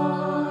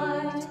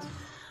sight.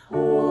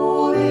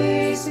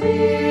 Holy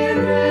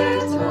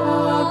Spirit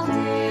of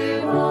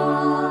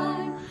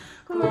divine,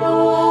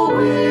 glow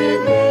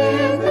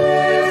within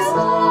this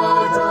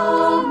heart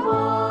of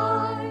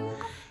mine,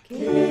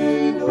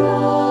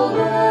 kindle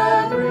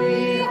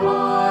every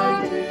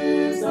high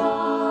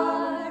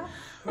desire,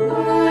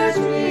 purge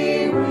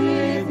me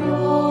with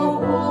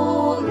your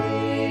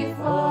holy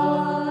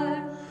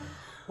fire.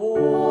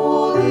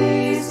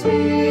 Holy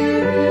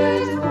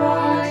Spirit,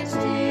 bright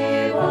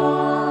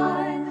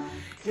divine,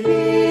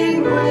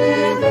 King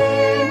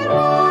within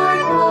my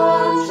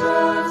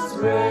conscience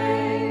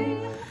reign,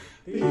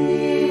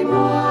 be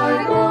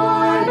my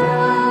guide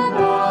and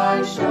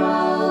I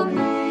shall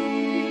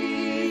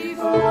be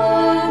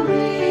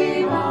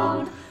firmly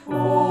bound,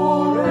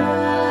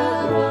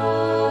 forever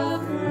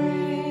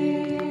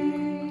free.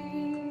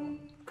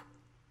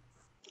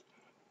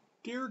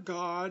 Dear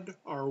God,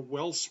 our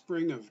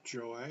wellspring of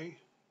joy,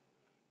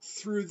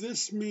 through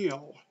this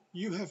meal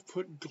you have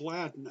put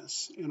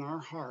gladness in our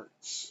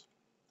hearts.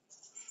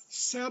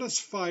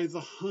 Satisfy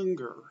the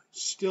hunger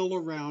still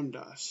around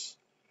us,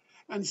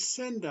 and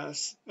send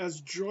us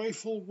as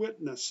joyful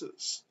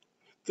witnesses,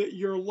 that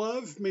your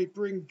love may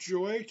bring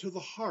joy to the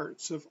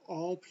hearts of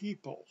all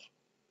people,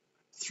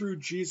 through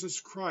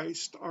Jesus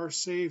Christ our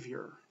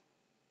Savior.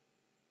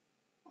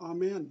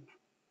 Amen.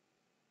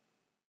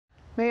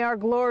 May our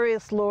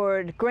glorious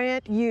Lord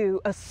grant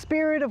you a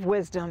spirit of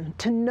wisdom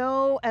to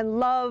know and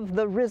love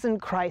the risen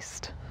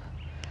Christ.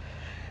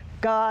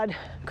 God,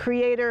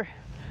 Creator,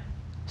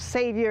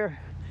 Savior,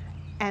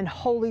 and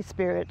Holy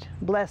Spirit,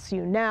 bless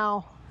you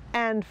now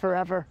and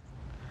forever.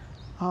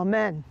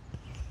 Amen.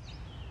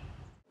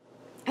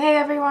 Hey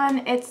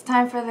everyone, it's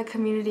time for the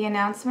community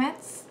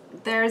announcements.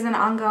 There's an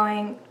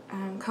ongoing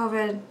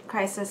COVID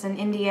crisis in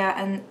India,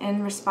 and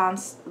in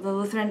response, the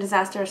Lutheran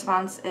disaster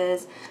response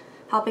is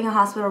helping a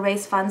hospital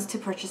raise funds to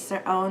purchase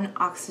their own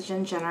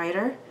oxygen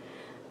generator.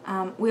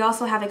 We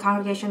also have a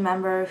congregation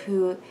member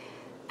who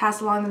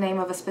passed along the name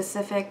of a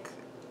specific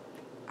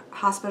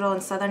hospital in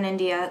southern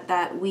India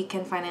that we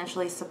can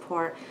financially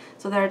support.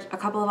 So there are a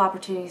couple of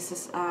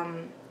opportunities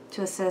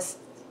to assist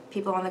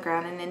people on the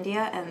ground in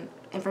India, and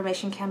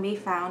information can be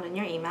found in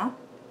your email.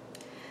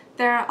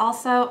 There are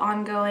also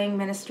ongoing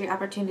ministry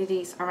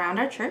opportunities around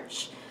our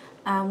church.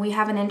 We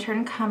have an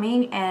intern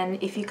coming,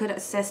 and if you could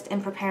assist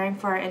in preparing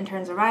for our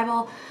intern's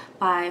arrival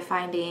by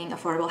finding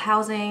affordable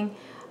housing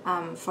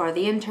for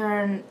the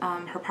intern,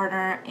 her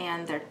partner,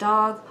 and their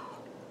dog,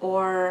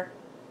 or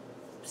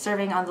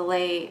serving on the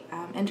lay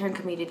intern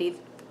community,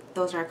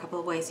 those are a couple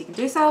of ways you can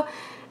do so.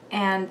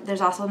 And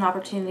there's also an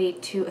opportunity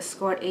to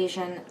escort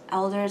Asian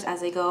elders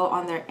as they go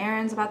on their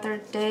errands about their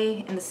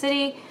day in the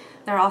city.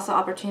 There are also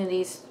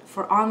opportunities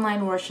for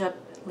online worship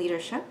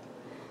leadership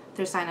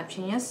through Sign Up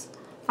Genius.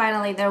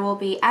 Finally, there will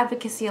be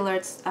advocacy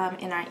alerts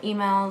in our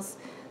emails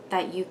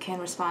that you can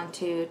respond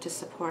to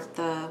support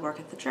the work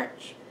at the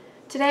church.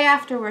 Today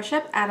after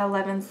worship at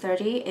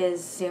 11:30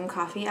 is Zoom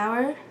coffee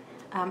hour.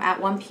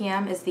 At 1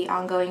 p.m. is the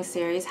ongoing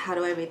series, How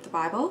Do I Read the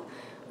Bible?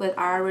 With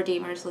Our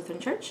Redeemer's Lutheran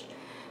Church.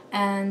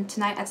 And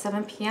tonight at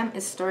 7 p.m.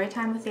 is Story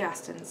Time with the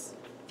Austins.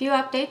 Few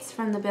updates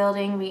from the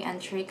Building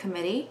Reentry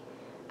Committee.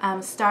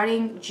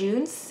 Starting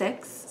June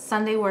 6th,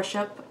 Sunday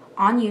worship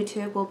on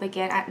YouTube will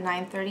begin at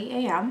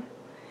 9:30 a.m.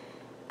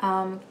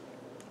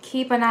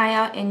 Keep an eye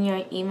out in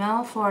your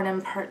email for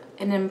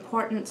an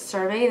important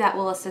survey that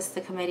will assist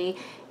the committee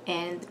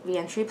in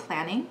reentry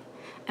planning.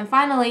 And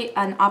finally,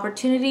 an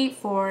opportunity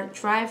for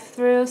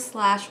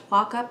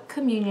drive-through/walk-up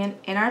communion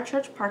in our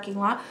church parking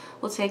lot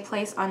will take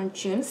place on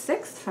June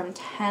 6th from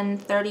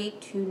 10:30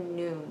 to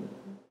noon.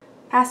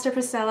 Pastor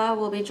Priscilla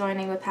will be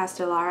joining with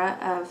Pastor Lara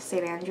of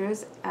St.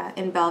 Andrews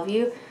in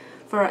Bellevue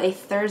for a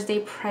Thursday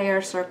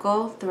prayer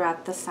circle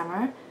throughout the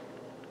summer.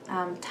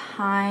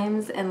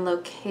 Times and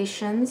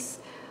locations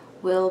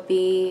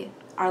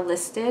are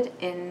listed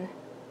in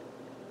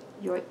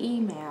your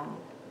email.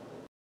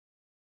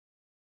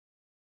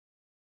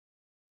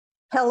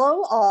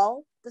 Hello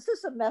all, this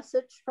is a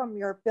message from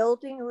your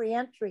Building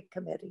Reentry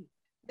Committee.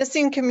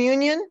 Missing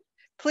communion?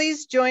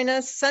 Please join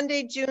us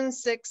Sunday, June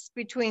 6th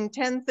between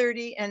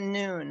 10:30 and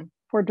noon.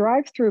 For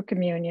drive-through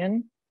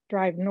communion,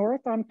 drive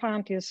north on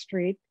Pontius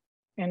Street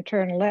and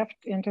turn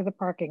left into the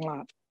parking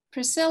lot.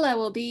 Priscilla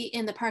will be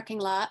in the parking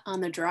lot on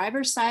the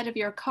driver's side of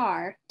your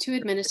car to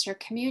administer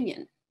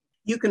communion.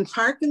 You can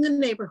park in the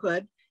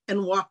neighborhood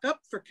and walk up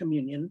for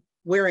communion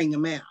wearing a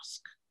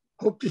mask.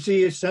 Hope to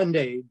see you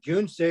Sunday,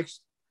 June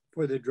 6th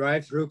for the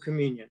drive-through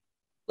communion.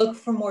 Look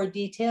for more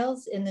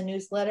details in the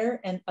newsletter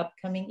and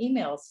upcoming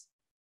emails.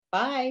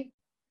 Bye.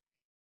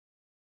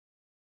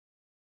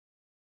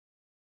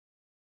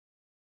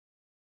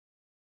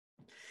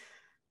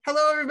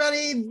 Hello,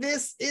 everybody.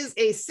 This is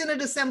a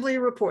Synod Assembly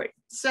report.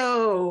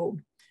 So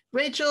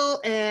Rachel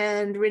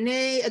and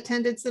Renee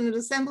attended Synod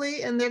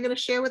Assembly, and they're going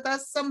to share with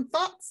us some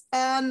thoughts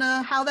on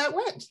how that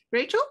went.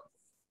 Rachel?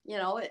 You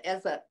know,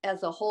 as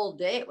a whole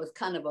day, it was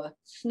kind of a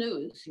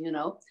snooze, you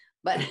know,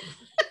 but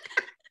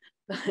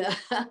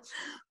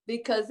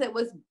because it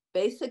was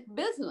basic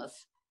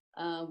business.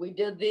 We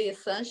did the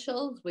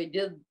essentials, we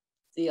did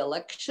the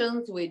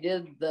elections, we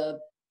did the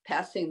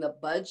passing the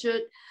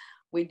budget,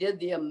 we did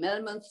the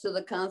amendments to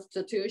the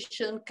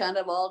Constitution, kind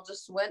of all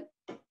just went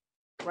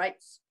right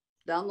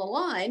down the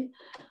line.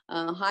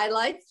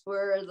 Highlights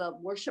were the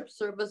worship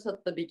service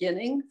at the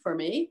beginning for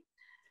me,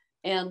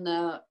 and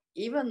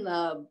even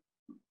the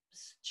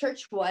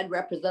church-wide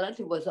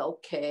representative was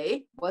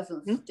okay,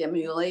 wasn't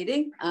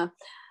stimulating.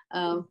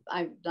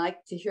 I'd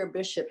like to hear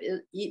Bishop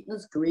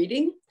Eaton's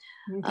greeting.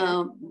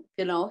 Okay.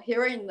 You know,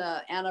 hearing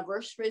the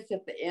anniversaries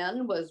at the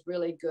end was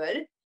really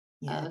good,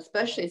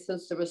 especially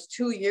since there was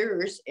 2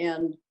 years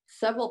and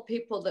several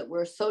people that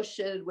were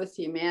associated with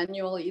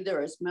Emmanuel,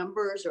 either as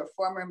members or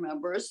former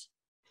members,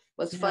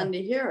 was fun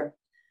to hear.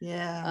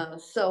 Yeah.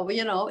 So,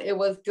 you know, it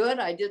was good.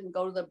 I didn't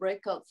go to the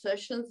breakout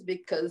sessions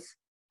because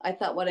I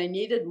thought what I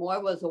needed more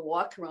was a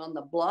walk around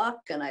the block,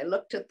 and I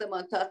looked at them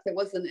and thought there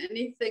wasn't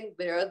anything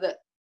there that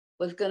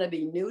was going to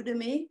be new to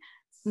me,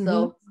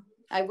 so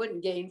I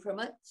wouldn't gain from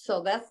it.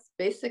 So that's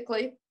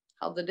basically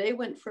how the day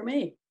went for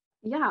me.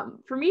 Yeah,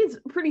 for me it's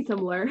pretty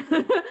similar.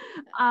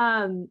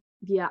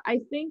 Yeah, I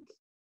think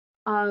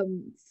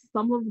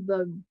some of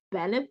the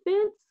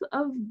benefits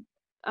of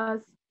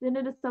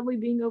Synod Assembly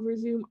being over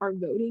Zoom are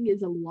voting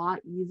is a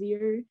lot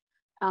easier,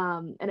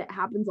 and it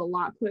happens a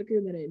lot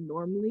quicker than it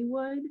normally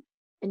would,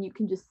 and you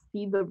can just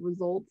see the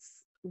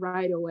results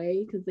right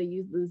away because they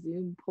use the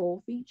Zoom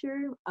poll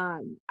feature.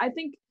 I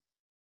think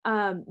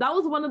that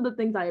was one of the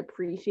things I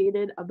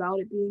appreciated about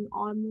it being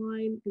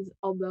online, because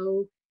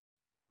although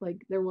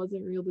like there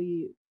wasn't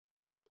really,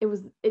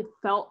 it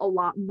felt a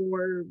lot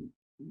more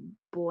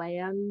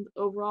bland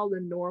overall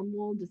than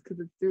normal just because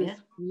it's through a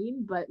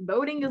screen, but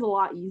voting is a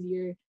lot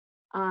easier,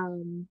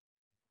 and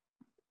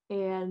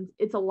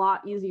it's a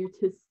lot easier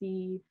to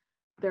see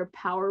their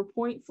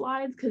PowerPoint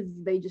slides because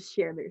they just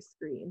share their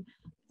screen,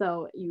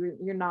 so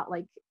you're not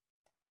like,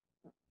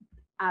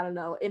 I don't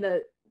know, in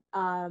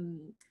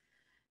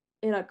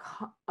a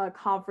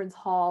conference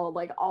hall,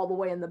 like all the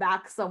way in the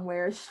back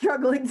somewhere,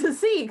 struggling to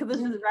see because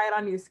it's just right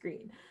on your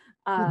screen.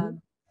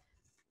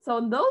 So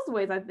in those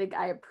ways, I think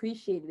I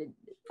appreciated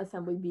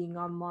Assembly being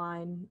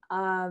online.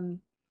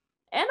 And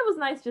it was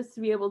nice just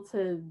to be able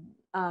to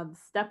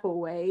step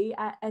away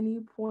at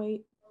any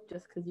point,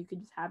 just because you could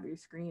just have your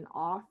screen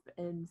off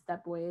and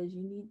step away as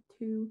you need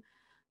to.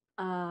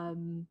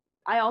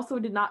 I also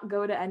did not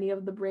go to any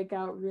of the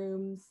breakout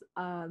rooms.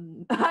 I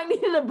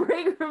needed a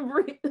break from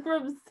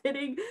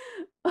sitting,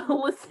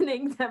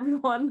 listening to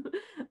everyone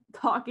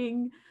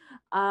talking.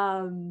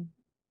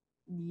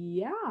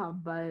 Yeah,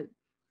 but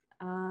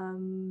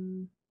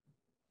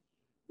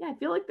yeah, I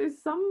feel like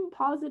there's some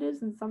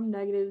positives and some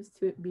negatives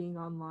to it being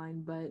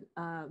online, but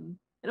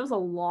it was a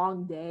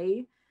long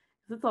day.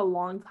 It's a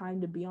long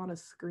time to be on a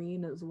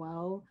screen as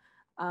well.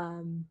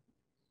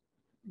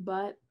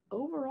 But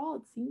overall,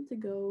 it seemed to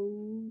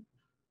go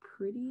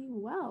pretty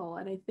well.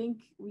 And I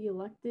think we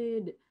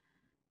elected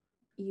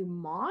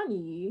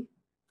Imani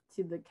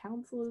to the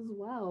council as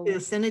well. The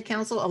Synod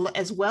Council,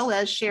 as well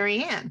as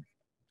Sherry Ann.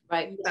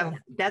 Right. So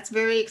that's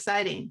very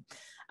exciting.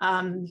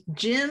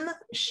 Jim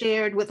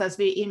shared with us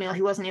via email.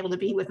 He wasn't able to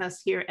be with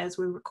us here as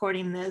we're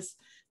recording this,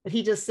 but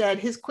he just said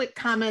his quick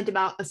comment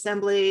about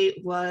Assembly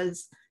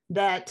was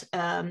that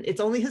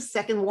it's only his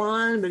second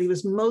one, but he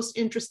was most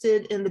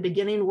interested in the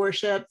beginning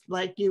worship,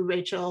 like you,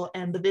 Rachel,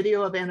 and the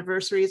video of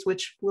anniversaries,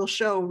 which we'll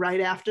show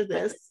right after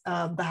this,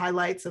 the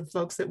highlights of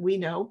folks that we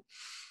know.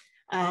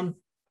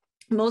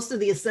 Most of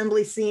the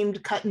assembly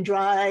seemed cut and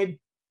dried,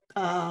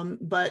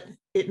 but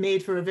it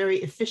made for a very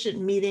efficient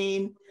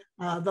meeting.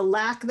 The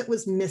lack that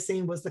was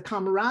missing was the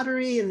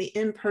camaraderie and the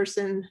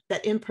in-person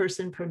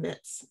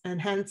permits,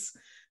 and hence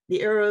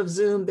the era of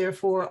Zoom,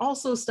 therefore,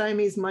 also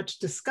stymies much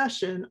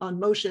discussion on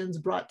motions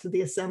brought to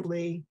the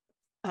assembly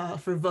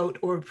for vote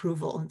or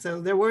approval. And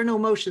so there were no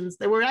motions.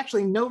 There were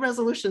actually no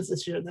resolutions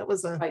this year. That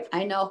was right.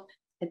 I know.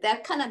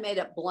 That kind of made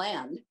it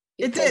bland.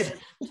 It did.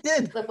 It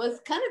did. It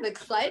was kind of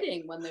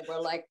exciting when they were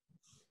like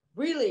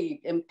really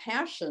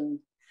impassioned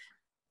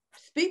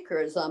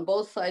speakers on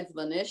both sides of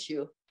an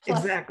issue. Plus,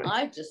 exactly.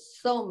 I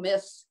just so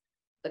miss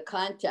the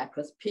contact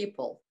with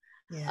people.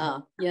 Yeah.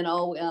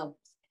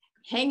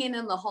 Hanging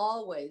in the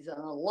hallways and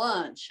a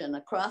lunch and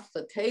across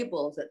the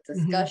tables at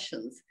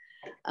discussions.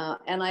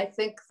 And I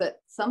think that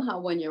somehow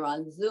when you're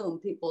on Zoom,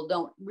 people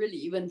don't really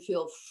even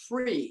feel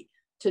free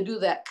to do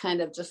that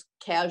kind of just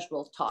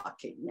casual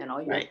talking. You're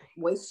right.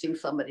 wasting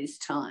somebody's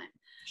time.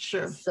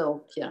 Sure.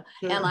 So, sure.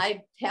 And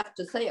I have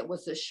to say it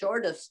was the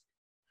shortest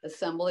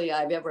assembly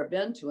I've ever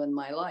been to in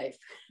my life.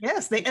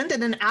 Yes, they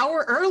ended an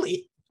hour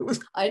early. It was,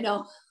 I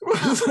know.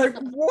 It was like,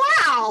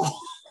 wow.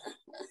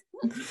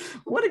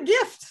 What a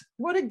gift.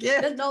 What a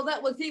gift. Didn't know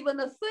that was even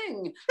a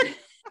thing.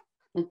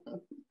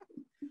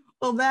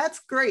 Well, that's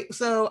great.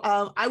 So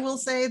I will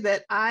say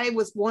that I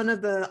was one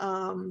of the,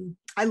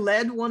 I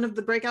led one of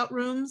the breakout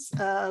rooms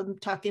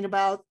talking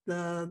about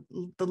the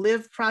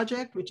LIVE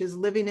project, which is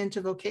Living into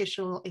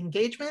Vocational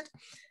Engagement.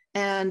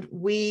 And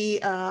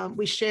we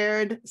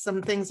shared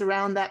some things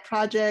around that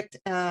project.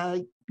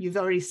 You've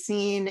already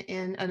seen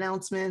in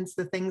announcements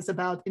the things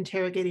about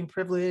interrogating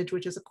privilege,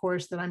 which is a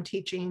course that I'm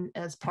teaching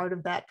as part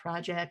of that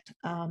project,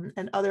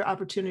 and other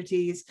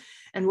opportunities.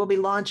 And we'll be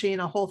launching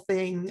a whole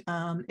thing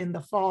in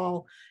the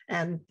fall.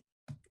 And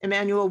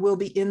Emmanuel will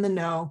be in the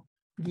know.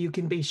 You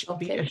can be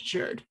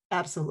assured.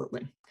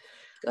 Absolutely.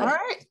 Good. All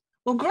right.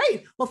 Well,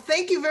 great. Well,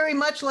 thank you very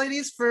much,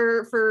 ladies,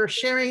 for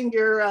sharing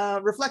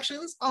your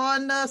reflections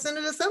on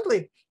Synod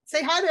Assembly.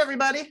 Say hi to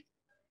everybody.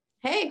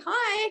 Hey,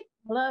 hi.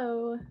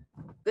 Hello.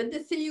 Good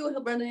to see you,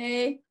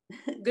 Renee.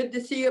 Good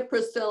to see you,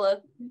 Priscilla.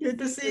 Good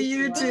to see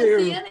you too. Good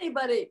to see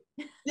anybody.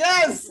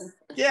 Yes,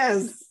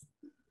 yes.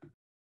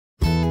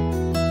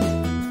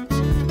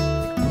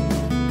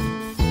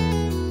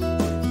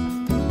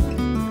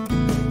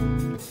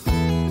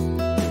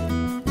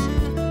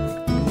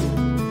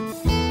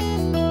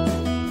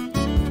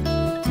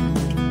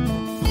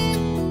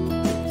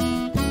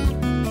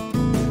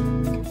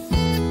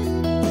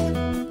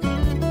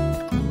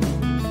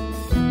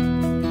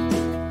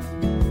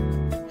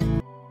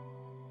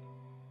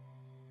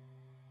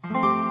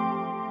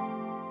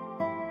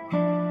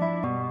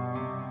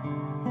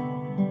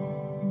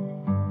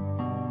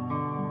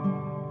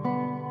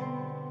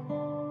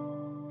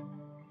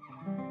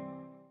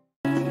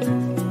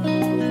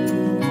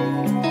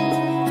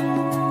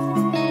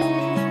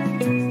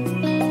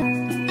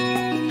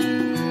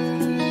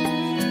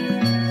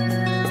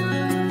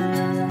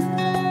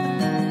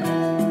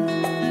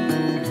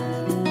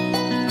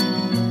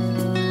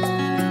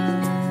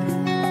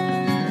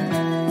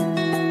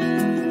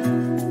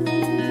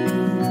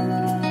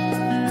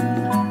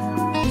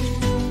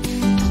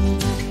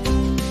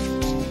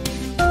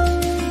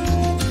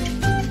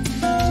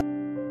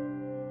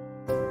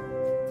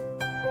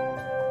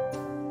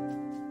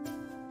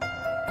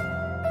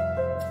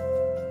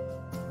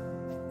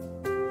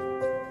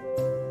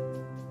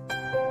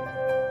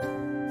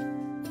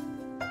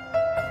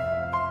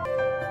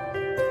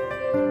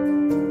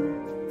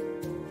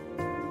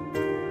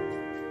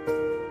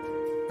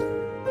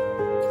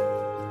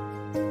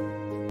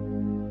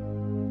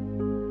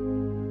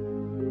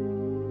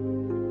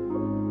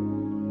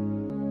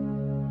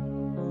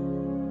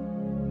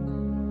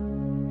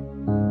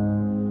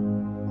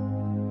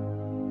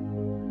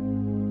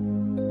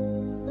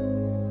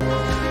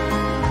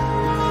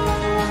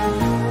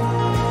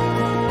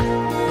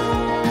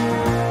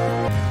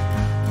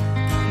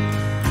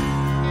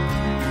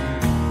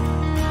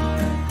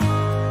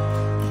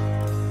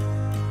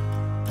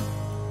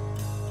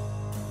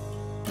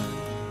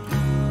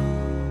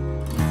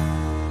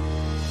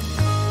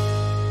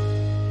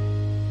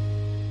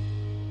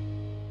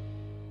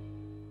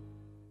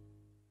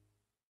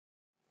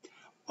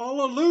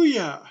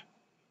 Hallelujah!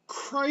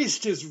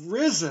 Christ is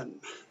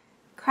risen.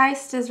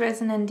 Christ is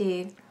risen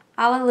indeed.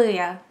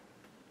 Alleluia.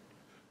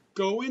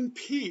 Go in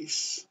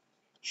peace.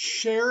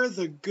 Share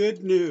the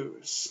good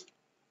news.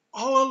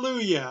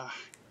 Alleluia.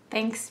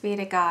 Thanks be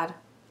to God.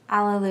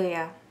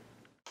 Alleluia.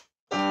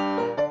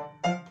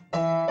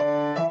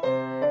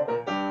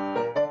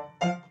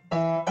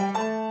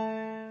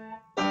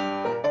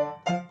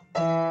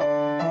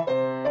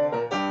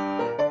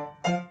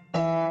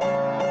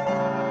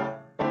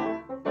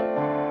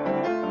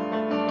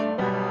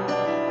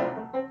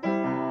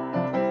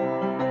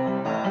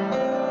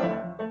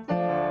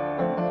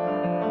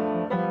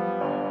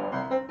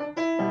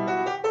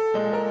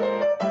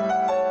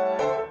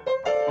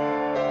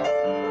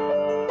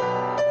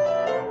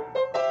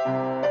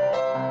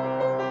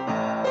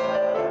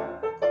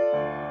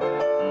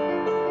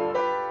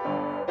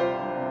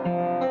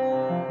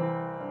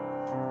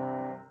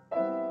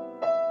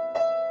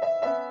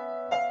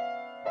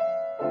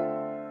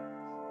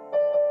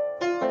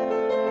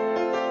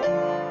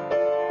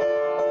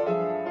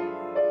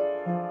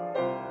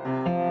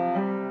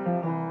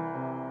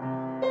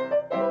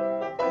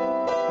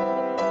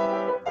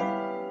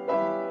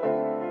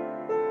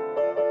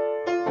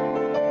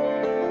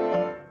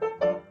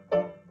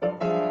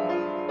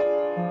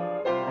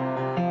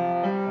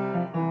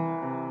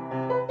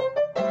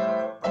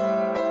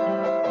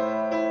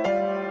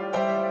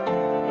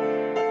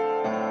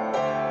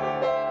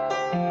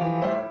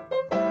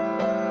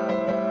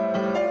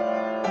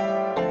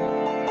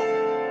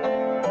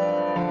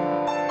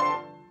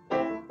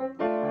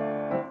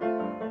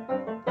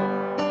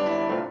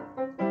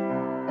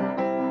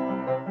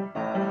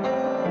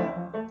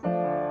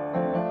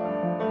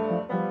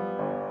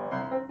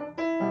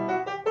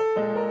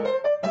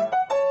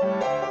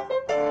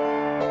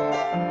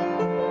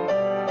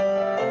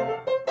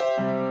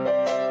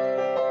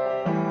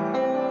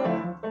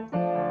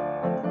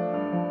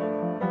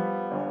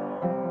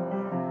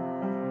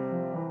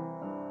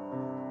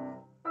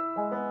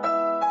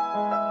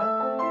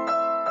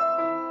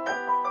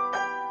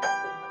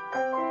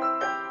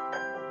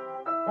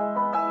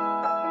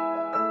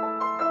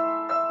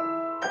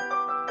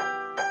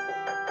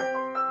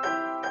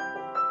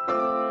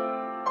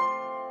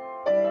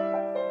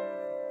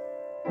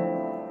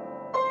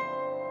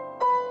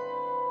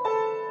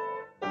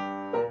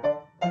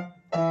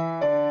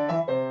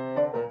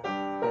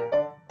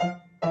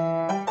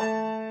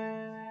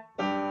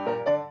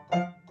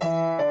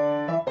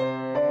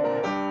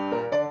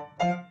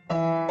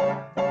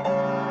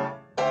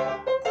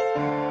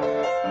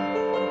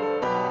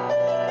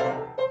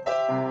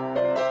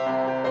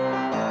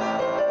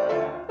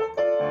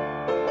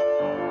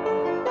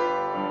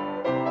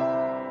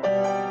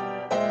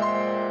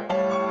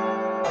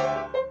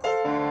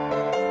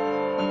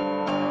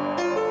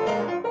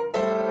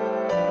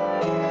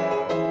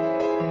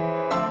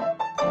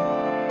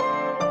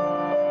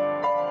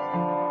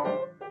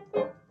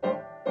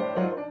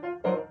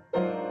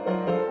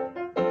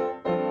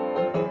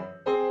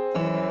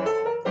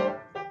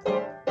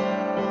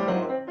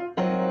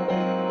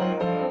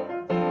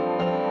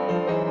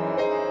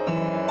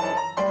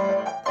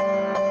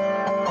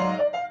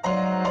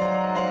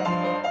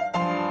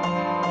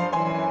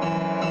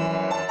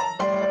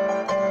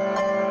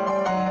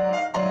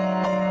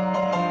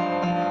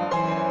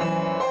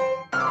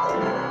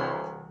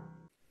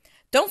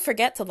 Don't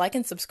forget to like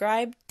and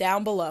subscribe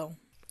down below.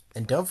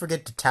 And don't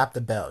forget to tap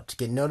the bell to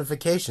get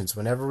notifications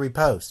whenever we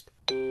post.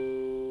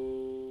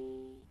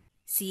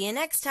 See you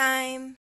next time.